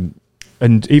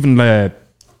 And even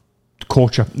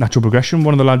coach at Natural Progression,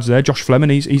 one of the lads there, Josh Fleming,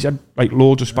 he's had like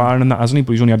loads of sparring and that, hasn't he?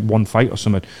 But he's only had one fight or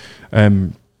something.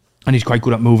 And he's quite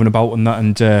good at moving about and that.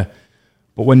 And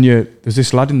but there's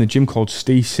this lad in the gym called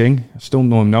Steve Singh. I still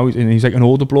know him now. And he's like an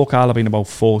older bloke. I'll have been about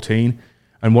 14.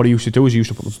 And what he used to do is he used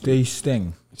to put Steve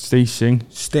Sting. Sing.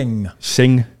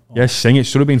 Oh. Yes, Sing. It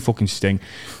should have been fucking Sting.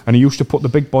 And he used to put the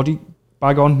big body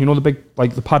bag on. You know the big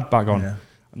the pad bag on. Yeah.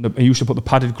 And he used to put the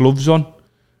padded gloves on.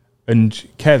 And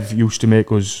Kev used to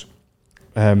make us.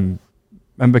 Remember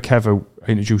Kev,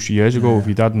 I introduced you years ago with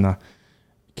your dad and that.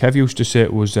 Kev used to say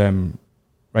it was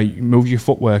right, move your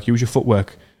footwork, use your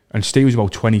footwork. And Steve was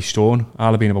about 20 stone.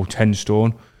 I'll have been about 10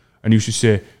 stone. And he used to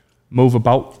say, move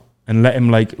about and let him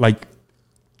like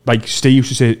Steve used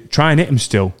to say, try and hit him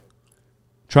still.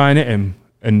 Try and hit him.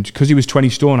 And because he was 20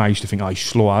 stone, I used to think, he's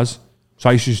slow as. So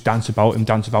I used to just dance about him,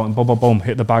 boom, boom, boom,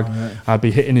 hit the bag. Right. I'd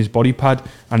be hitting his body pad,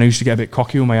 and I used to get a bit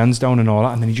cocky with my hands down and all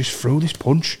that, and then he just threw this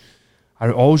punch. I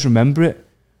always remember it,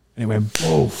 and it went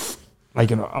boof.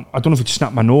 Like, I don't know if it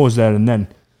snapped my nose there and then,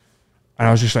 and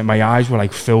I was just like, my eyes were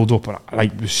like filled up, and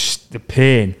like the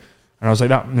pain, and I was like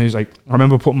that, and he was like, I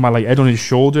remember putting my head on his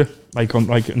shoulder, and he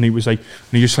was like,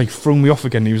 and he just like threw me off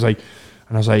again. And he was like,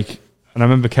 and I was like. And I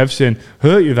remember Kev saying,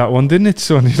 hurt you that one, didn't it,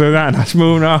 son? He's like that, and I was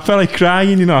moving around. I felt like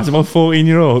crying, I was about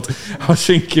 14-year-old. I was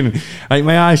thinking, like,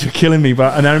 my eyes were killing me.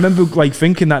 And I remember, like,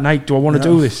 thinking that night, do I want to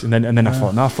do this? And then I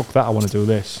thought, nah, fuck that, I want to do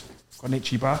this. Got an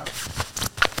itchy back.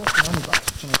 Fucking on my back,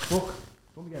 such a fuck.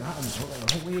 Don't be getting that on the top.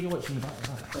 Where you go from the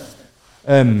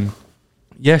back?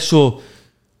 Yeah, so,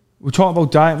 we're talking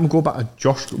about diet. We'll go back to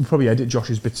Josh. We'll probably edit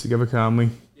Josh's bits together, can't we?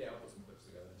 Yeah, I'll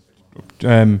put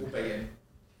some bits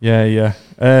together.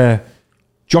 Yeah.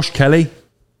 Josh Kelly,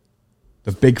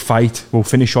 the big fight. We'll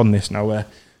finish on this now.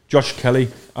 Josh Kelly,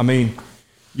 I mean,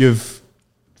 you've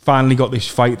finally got this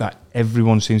fight that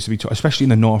everyone seems to be, especially in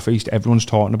the Northeast, everyone's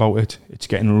talking about it. It's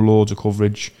getting loads of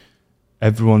coverage.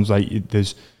 Everyone's like,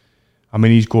 he's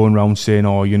going around saying,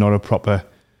 oh, you're not a proper,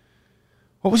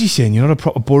 what was he saying? You're not a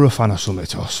proper Borough fan or something.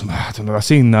 I don't know. I've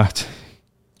seen that.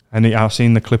 And I've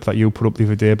seen the clip that you put up the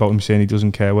other day about him saying he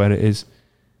doesn't care where it is.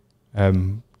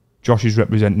 Josh is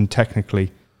representing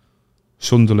technically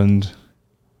Sunderland.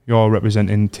 You're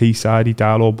representing Teesside,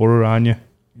 Darlow Borough, aren't you?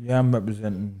 Yeah, I'm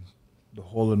representing the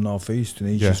whole of the North East, and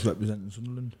he's just representing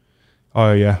Sunderland.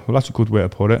 Oh yeah, well that's a good way to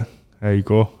put it. There you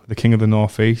go, the king of the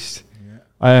North East.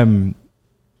 Yeah. Do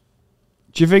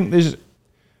you think there's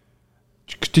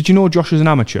Did you know Josh is an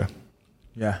amateur?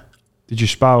 Yeah. Did you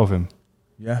spar with him?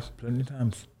 Yeah, plenty of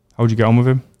times. How'd you get on with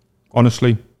him?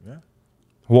 Honestly? Yeah.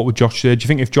 What would Josh say? Do you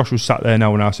think if Josh was sat there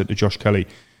now and I said to Josh Kelly,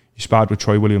 you sparred with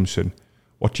Troy Williamson,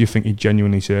 what do you think he'd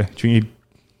genuinely say? Do you think he'd...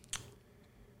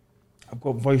 I've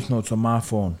got voice notes on my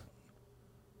phone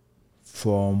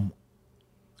from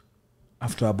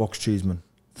after I boxed Cheeseman,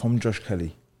 from Josh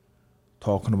Kelly,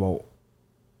 talking about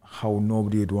how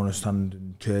nobody would want to stand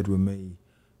and trade with me.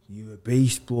 You're a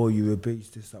beast, bro, you're a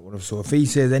beast, this, that, whatever. So if he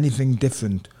says anything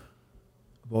different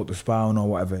about the sparring or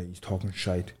whatever, he's talking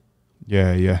shite.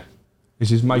 Yeah, yeah. Is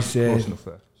his mic Close enough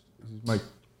there? Is his mic...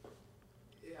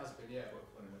 It has been, yeah,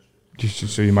 but pretty much.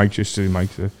 Just so your mic, just so your mic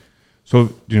there. So,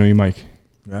 do you know your mic?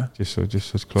 Yeah? Just so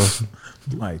it's close.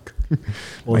 Mike.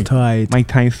 All tight. Mike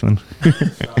Tyson.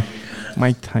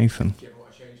 Mike Tyson. Do you ever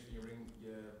want to change for your ring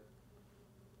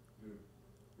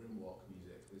walk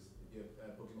music? There's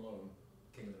Boogie Malone,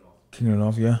 King of the North. King of the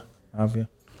North, yeah. Have you?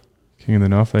 King of the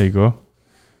North, there you go.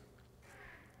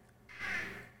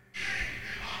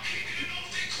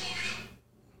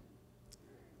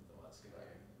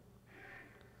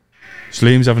 So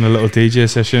Liam's having a little DJ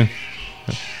session.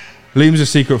 Liam's a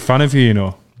secret fan of you, you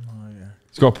know. Oh, yeah.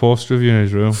 He's got a poster of you in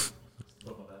his room.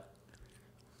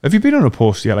 Have you been on a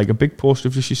poster yet? Like a big poster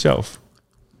of just yourself?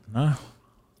 Nah,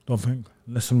 don't think.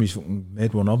 Unless somebody's fucking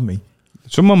made one of me.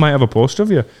 Someone might have a poster of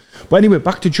you. But anyway,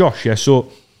 back to Josh, yeah. So,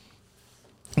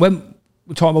 when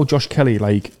we're talking about Josh Kelly,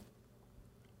 like,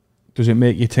 does it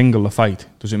make you tingle the fight?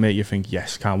 Does it make you think,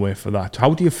 yes, can't wait for that?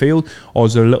 How do you feel? Or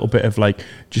is there a little bit of like, do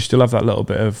you still have that little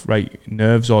bit of, right,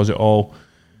 nerves? Or is it all,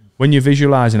 when you're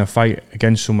visualising a fight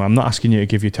against someone, I'm not asking you to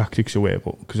give your tactics away,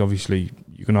 but because obviously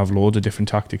you're going to have loads of different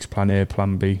tactics, plan A,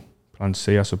 plan B, plan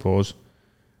C, I suppose.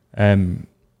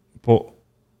 But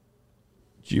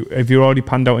have you already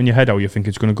panned out in your head how you think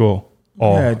it's going to go?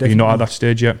 Or Yeah, are you not at that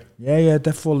stage yet? Yeah,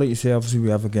 definitely. Like you say, obviously we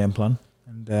have a game plan.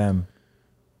 And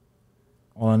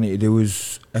all I need to do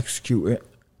is execute it.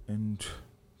 And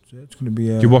it's going to be...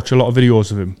 Do you watch a lot of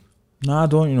videos of him? No, I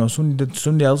don't, you know.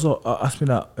 Somebody else asked me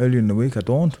that earlier in the week. I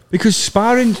don't. Because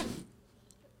fighting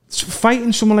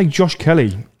someone like Josh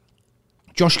Kelly's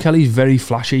very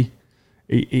flashy.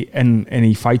 And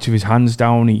he fights with his hands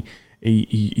down.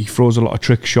 He throws a lot of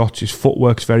trick shots. His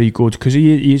footwork's very good because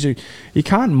you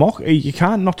can't mock. You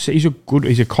can't not say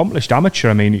he's accomplished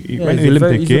amateur. I mean, he went to the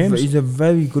Olympic Games. He's a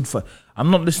very good fighter. I'm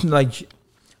not listening like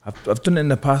I've done it in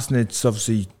the past, and it's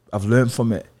obviously I've learned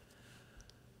from it.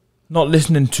 Not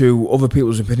listening to other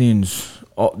people's opinions.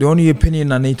 The only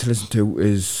opinion I need to listen to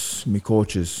is my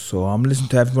coaches. So I'm listening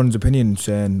to everyone's opinion,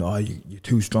 saying, "Oh, you're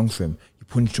too strong for him. You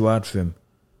punch too hard for him.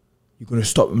 You're going to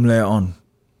stop him later on."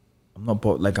 I'm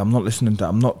not listening to.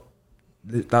 I'm not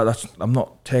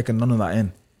taking none of that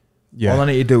in. Yeah. All I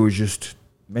need to do is just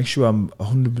make sure I'm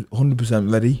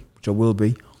 100% ready, which I will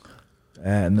be,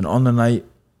 and then on the night,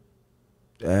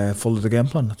 follow the game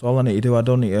plan. That's all I need to do. I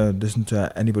don't need to listen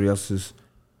to anybody else's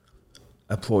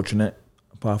approaching it,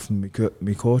 apart from me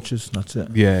coaches. That's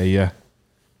it. Yeah.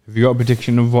 Have you got a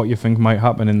prediction of what you think might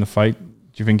happen in the fight?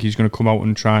 Do you think he's going to come out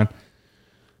and try and...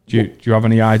 Do you have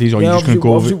any ideas, or are you just going to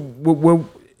go over it?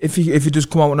 If he does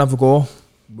come out and have a go,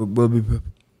 we'll be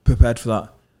prepared for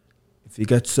that. If he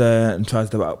gets and tries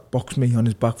to box me on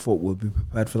his back foot, we'll be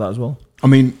prepared for that as well. I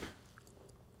mean,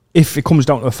 if it comes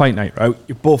down to a fight night, right?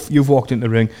 You've walked into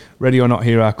the ring, ready or not,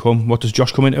 here I come. What does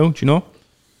Josh come into? Do you know?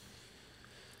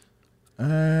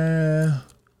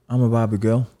 I'm a Barbie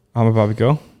girl. I'm a Barbie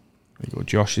girl. There you go,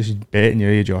 Josh. This is baiting you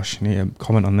here, Josh. You need to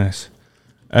comment on this.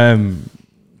 As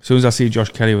soon as I see Josh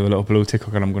Kelly with a little blue tick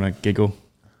hook, I'm going to giggle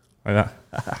like that.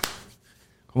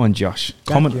 Come on, Josh.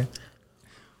 Comment. Yeah.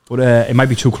 But it might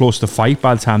be too close to fight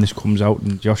by the time this comes out,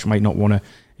 and Josh might not want to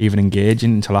even engage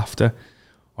in until after,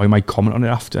 or he might comment on it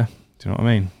after. Do you know what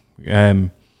I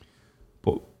mean?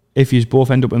 But if you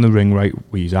both end up in the ring, right,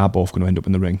 we are both going to end up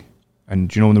in the ring. And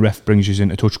do you know when the ref brings you in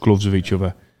to touch gloves with each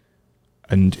other,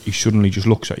 and he suddenly just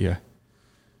looks at you,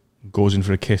 and goes in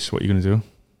for a kiss, what are you going to do?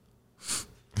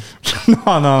 No,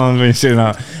 I'm going to say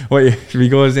that. If he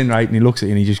goes in, right, and he looks at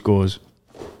you and he just goes...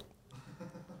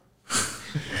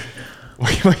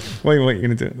 what are you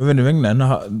going to do? We're in the ring then.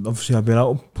 Obviously, I'll be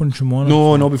allowed to punch him on.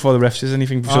 No, before the ref says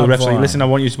anything. So the ref's like, listen, I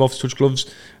want you to both touch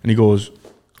gloves. And he goes...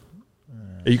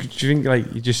 Do you think,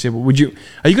 like, you just say, well, are you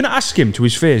going to ask him to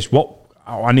his face,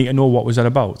 I need to know what was that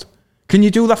about? Can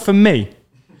you do that for me?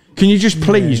 Can you just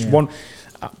please,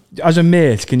 as a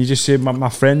mate, can you just say, my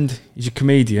friend, he's a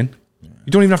comedian.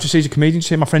 You don't even have to say he's a comedian.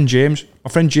 Say, my friend James. My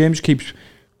friend James keeps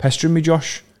pestering me,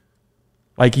 Josh.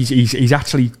 Like, he's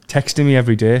actually texting me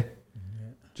every day.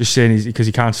 Just saying because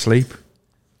he can't sleep.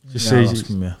 Just say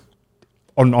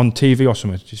on TV or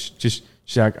something. Just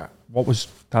She's like, what was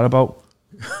that about?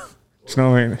 Do you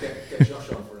know what I mean? Get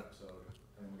Josh on for an episode,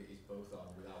 and we'll get you both on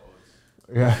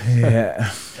without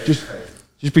us. Yeah.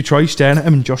 Just be Troy staring at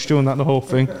him and Josh doing that the whole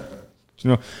thing. You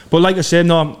know, but like I said,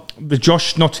 no, the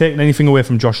Josh, not taking anything away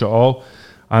from Josh at all,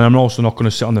 and I'm also not going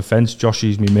to sit on the fence. Josh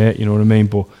is my mate, you know what I mean.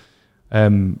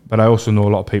 But I also know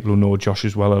a lot of people who know Josh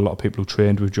as well. A lot of people who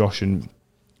trained with Josh, and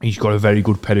he's got a very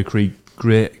good pedigree.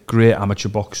 Great amateur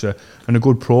boxer and a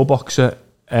good pro boxer.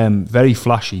 Very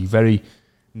flashy, very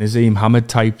Nazim Hamid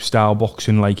type style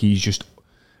boxing. Like he's just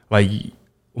like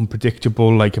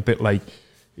unpredictable, like a bit like.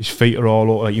 His feet are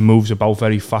all over, like he moves about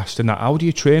very fast and that. How do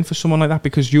you train for someone like that?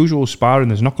 Because usual sparring,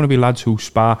 there's not going to be lads who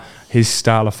spar his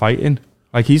style of fighting.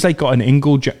 Like he's like got an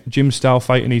Ingle gym style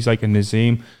fighting. He's like a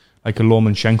Nazim, like a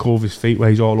Lomachenko with his feet where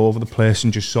he's all over the place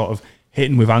and just sort of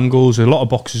hitting with angles. A lot of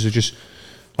boxers are just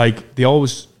like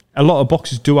a lot of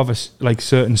boxers do have like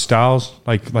certain styles.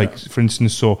 Like for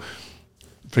instance, so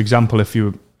for example, if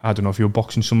you were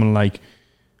boxing someone like,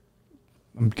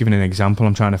 I'm giving an example.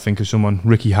 I'm trying to think of someone,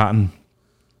 Ricky Hatton.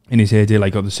 In his heyday,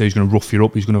 like they say, he's going to rough you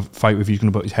up, he's going to fight with you, he's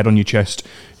going to put his head on your chest.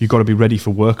 You've got to be ready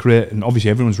for work rate, and obviously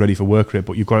everyone's ready for work rate,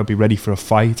 but you've got to be ready for a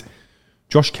fight.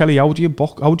 Josh Kelly, how do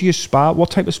you spar? What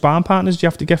type of sparring partners do you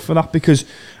have to get for that? Because,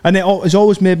 and it has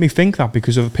always made me think that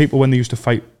because of people when they used to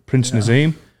fight Prince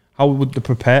Nazim, how would they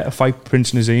prepare to fight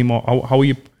Prince Nazim, or how are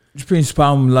you? Just been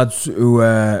sparring with lads who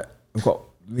have got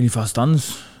really fast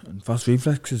hands and fast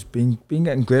reflexes. Been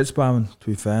getting great sparring, to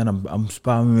be fair, and I'm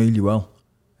sparring really well.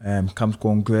 Camp's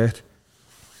going great.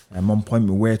 I'm on point,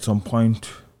 my weight's on point.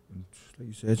 And like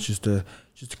you said, it's just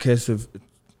a case of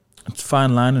it's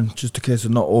fine line, and just a case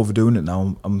of not overdoing it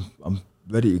now. I'm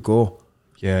ready to go.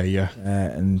 Yeah.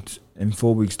 And in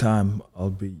 4 weeks' time,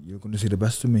 you're going to see the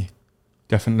best of me.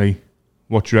 Definitely.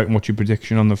 What do you reckon? What's your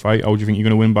prediction on the fight? How do you think you're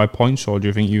going to win by points, or do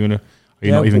you think you're going to? Are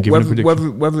you not even giving a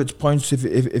prediction? Whether it's points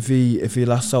if he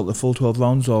lasts out the full 12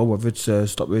 rounds, or whether it's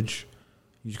stoppage,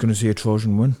 he's going to see a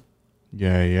Trojan win.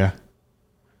 Yeah.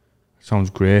 Sounds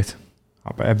great.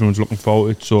 I bet everyone's looking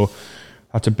forward to it. So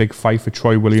that's a big fight for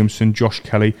Troy Williamson, Josh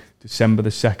Kelly, December the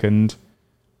 2nd.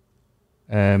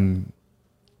 I'm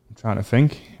trying to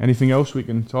think. Anything else we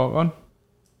can talk on?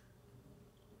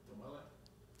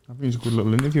 I think it's a good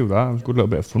little interview, that. It was a good little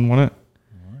bit of fun, wasn't it?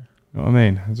 You know what I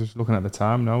mean? I was just looking at the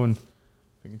time now and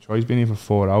thinking Troy's been here for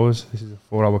 4 hours. This is a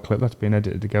 4-hour clip that's been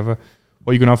edited together.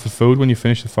 What are you going to have for food when you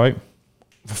finish the fight?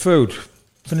 For food?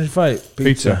 Finish the fight?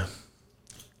 Pizza.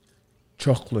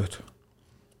 Chocolate.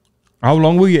 How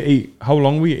long will you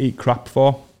eat crap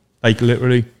for? Like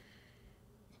literally?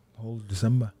 Whole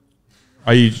December.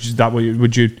 Are you just that way?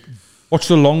 Would you? What's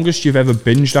the longest you've ever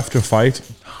binged after a fight?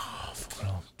 Oh, fucking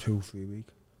hell, 2-3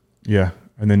 weeks. Yeah,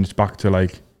 and then it's back to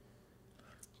like.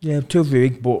 Yeah, 2-3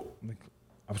 weeks, but like,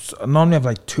 I normally have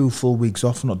like 2 full weeks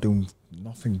off, not doing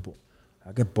nothing. But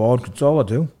I get bored. It's all I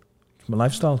do. It's my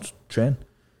lifestyle. To train.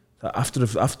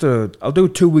 After I'll do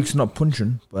 2 weeks not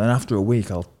punching, but then after a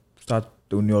week I'll start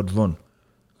doing the odd run.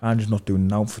 I'm just not doing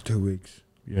now for 2 weeks.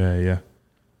 Yeah.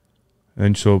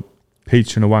 And so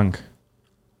pizza and a wank.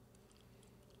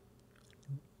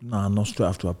 Nah, not straight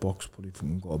after I box. Probably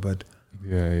fucking go to bed.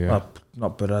 Yeah.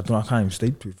 Not bed. I can't even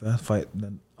sleep. To be fair, fight.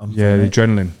 Then I'm the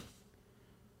adrenaline.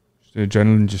 The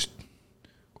adrenaline, just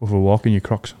go for a walk in your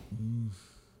Crocs.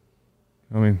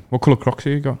 I mean, what colour Crocs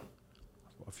have you got?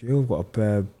 I've got a few. I've got a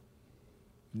pair.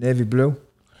 Navy blue.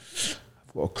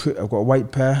 I've got a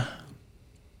white pair.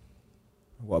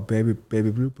 I've got a baby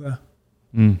blue pair.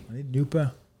 I need a new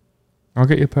pair. I'll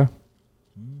get you a pair.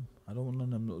 I don't want none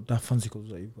of them little daft fancy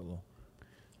colours that you've got though.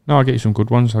 No, I'll get you some good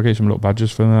ones. I'll get you some little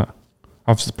badges for that.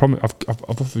 I've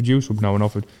offered you some now and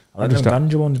offered. I like them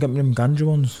ganja ones. Get me them ganja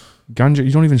ones. Ganja?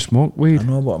 You don't even smoke weed? I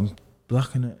know, but I'm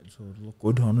blacking it so it'll look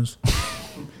good on us.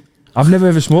 I've never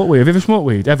ever smoked weed. Have you ever smoked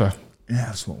weed? Ever? Yeah,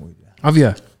 I've smoked weed, yeah. Have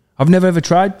you? I've never ever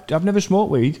tried. I've never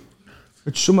smoked weed.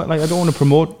 It's something like I don't want to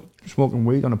promote smoking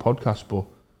weed on a podcast, but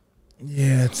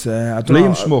yeah, it's. I don't know.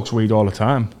 Liam smokes weed all the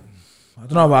time. I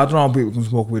don't know how people can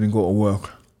smoke weed and go to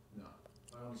work. No,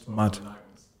 I only It's smoke mad. one night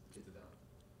once the kids are down.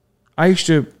 I used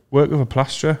to work with a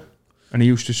plasterer, and he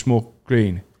used to smoke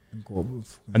green,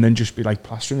 and then just be like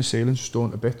plastering the ceilings,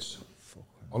 stone to bits,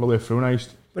 all the way through. And I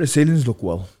used to, but the ceilings look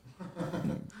well.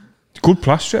 good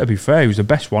plasterer, to be fair. He was the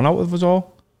best one out of us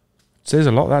all. It says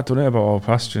a lot, that, doesn't it, about all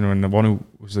plastering, and the one who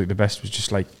was like the best was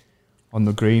just like on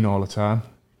the green all the time. Do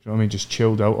you know what I mean? Just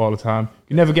chilled out all the time.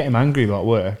 You never get him angry about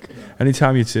work.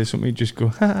 Anytime you'd say something, he'd just go,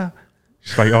 ha ha.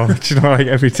 Just like, oh, do you know, like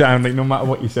every time, like no matter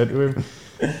what you said to him.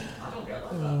 I don't get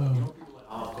like that. You know, people like,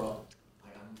 oh, I've got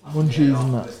like, I'm Munchies and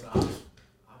off that. this, I'm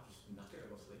just knackered, I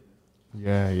go sleep.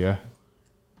 Yeah.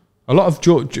 A lot of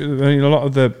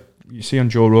the you see on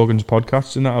Joe Rogan's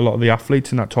podcasts and that, a lot of the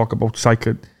athletes and that talk about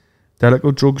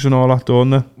psychedelic drugs and all that, don't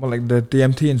they? Well, like the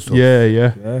DMT and stuff. Yeah.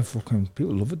 Yeah, fucking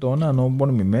people love it, don't they? I know one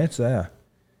of my mates there.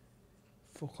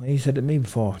 Fucking, he said to me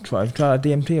before, have you tried a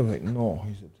DMT? I was like, no.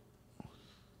 He said,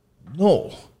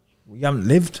 no, you haven't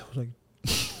lived. I was like,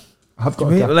 I've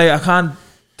got me, like, I can't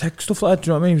take stuff like that.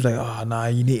 Do you know what I mean? He was like, oh, nah,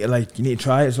 you need to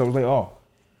try it. So I was like, oh,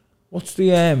 what's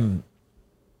the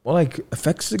what like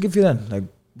effects does it give you then? Like,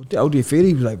 how do you feel?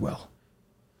 He was like, well,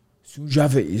 as soon as you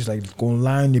have it, he's like, go and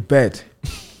lie on your bed,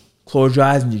 close your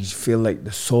eyes, and you just feel like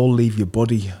the soul leave your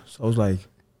body. So I was like,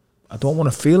 I don't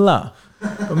want to feel that.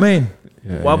 I mean,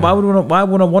 why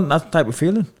would I want that type of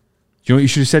feeling? Do you know what you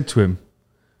should have said to him?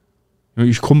 You know,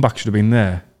 your comeback should have been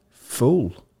there.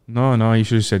 Fool. No, you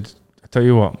should have said, I tell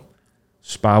you what,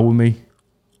 spar with me.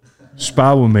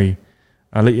 Spar with me.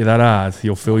 I'll let you that hard,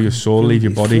 you'll feel your soul leave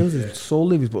your body. Soul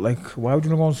leave his, but like, why would you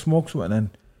not go and smoke something and then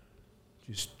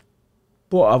just...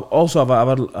 But I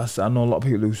know a lot of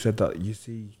people who said that you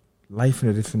see life in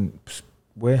a different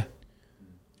way.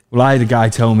 Well, I had a guy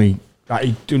tell me that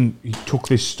he took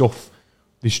this stuff,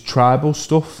 this tribal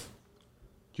stuff.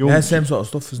 Same sort of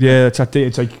stuff, isn't it? Yeah,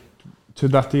 it's like to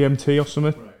that DMT or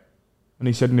something. Right. And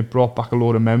he said, and it brought back a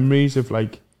load of memories of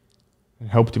like, it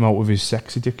helped him out with his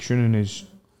sex addiction and his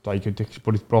like addiction,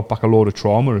 but it brought back a load of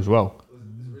trauma as well.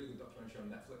 There's a really good documentary on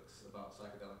Netflix about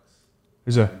psychedelics.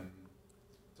 Is there?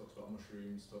 Talks about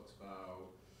mushrooms, talks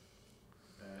about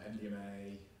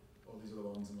MDMA, all these other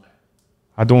ones, and like.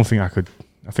 I don't think I could.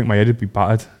 I think my head would be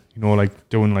battered. You know, like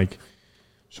doing like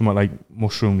something like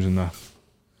mushrooms and that.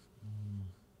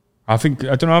 I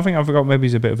don't know. I think I've got maybe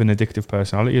he's a bit of an addictive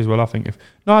personality as well. I think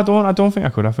I don't think I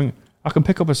could. I think I can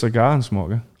pick up a cigar and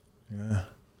smoke it. Yeah.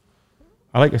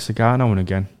 I like a cigar now and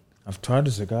again. I've tried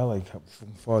a cigar like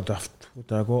before. Did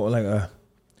I go to like a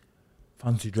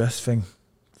fancy dress thing?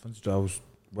 Fancy dress. I was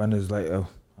when as like a,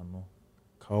 I don't know,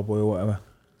 cowboy or whatever.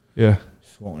 Yeah.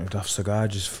 Smoking a daft cigar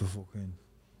just for fucking.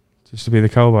 Just to be the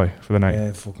cowboy for the night.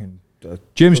 Yeah, fucking.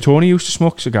 James Toney used to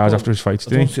smoke cigars after his fights,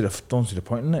 didn't he? Don't see the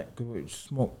point in it. Cause you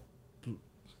smoke.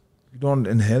 You don't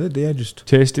inhale it, do you? Just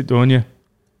taste it, don't you?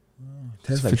 It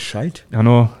tastes like shite. I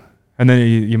know. And then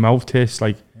your mouth tastes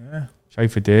like shite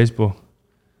for days. But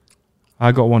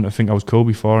I got one to think I was cool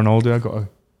before and older. I got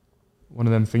one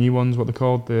of them thingy ones. What they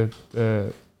called the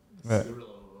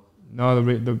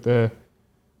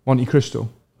Monte Cristo.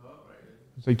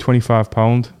 It's like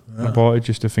 £25. Yeah. I bought it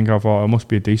just to think I thought it must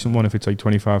be a decent one if it's like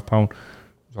 £25.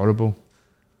 It's horrible.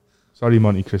 Sorry,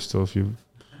 Monte Cristo, if you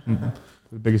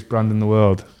the biggest brand in the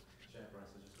world.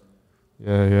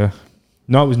 Yeah.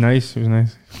 No, it was nice.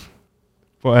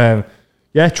 But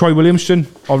Troy Williamson,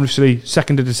 obviously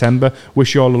 2nd of December.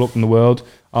 Wish you all the luck in the world.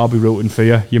 I'll be rooting for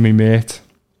you. You're my mate.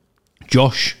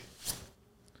 Josh,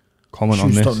 comment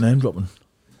on this. Stop name dropping.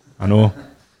 I know.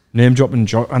 Name dropping.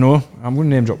 I know. I'm going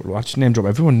to name drop. I'll just name drop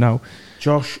everyone now.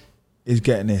 Josh is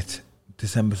getting it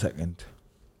December 2nd.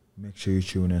 Make sure you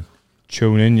tune in.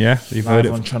 Tune in, yeah. You've heard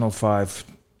it on Channel 5.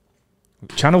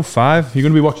 Channel 5? You're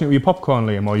going to be watching it with your popcorn,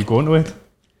 Liam, or are you going to it?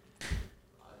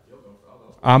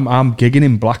 I'm gigging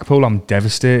in Blackpool. I'm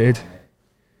devastated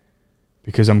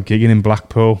because I'm gigging in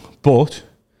Blackpool. But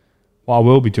what I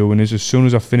will be doing is as soon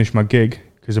as I finish my gig,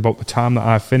 because about the time that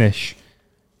I finish,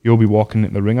 you'll be walking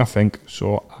in the ring, I think.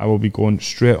 So I will be going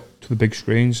straight to the big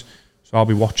screens. So I'll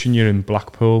be watching you in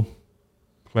Blackpool,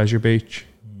 Pleasure Beach.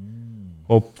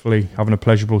 Hopefully having a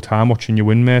pleasurable time watching you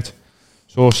win, mate.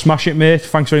 So smash it, mate.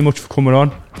 Thanks very much for coming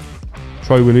on.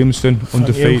 Troy Williamson,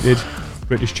 undefeated,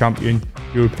 British champion,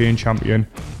 European champion,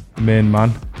 the main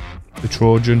man, the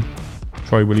Trojan,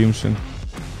 Troy Williamson.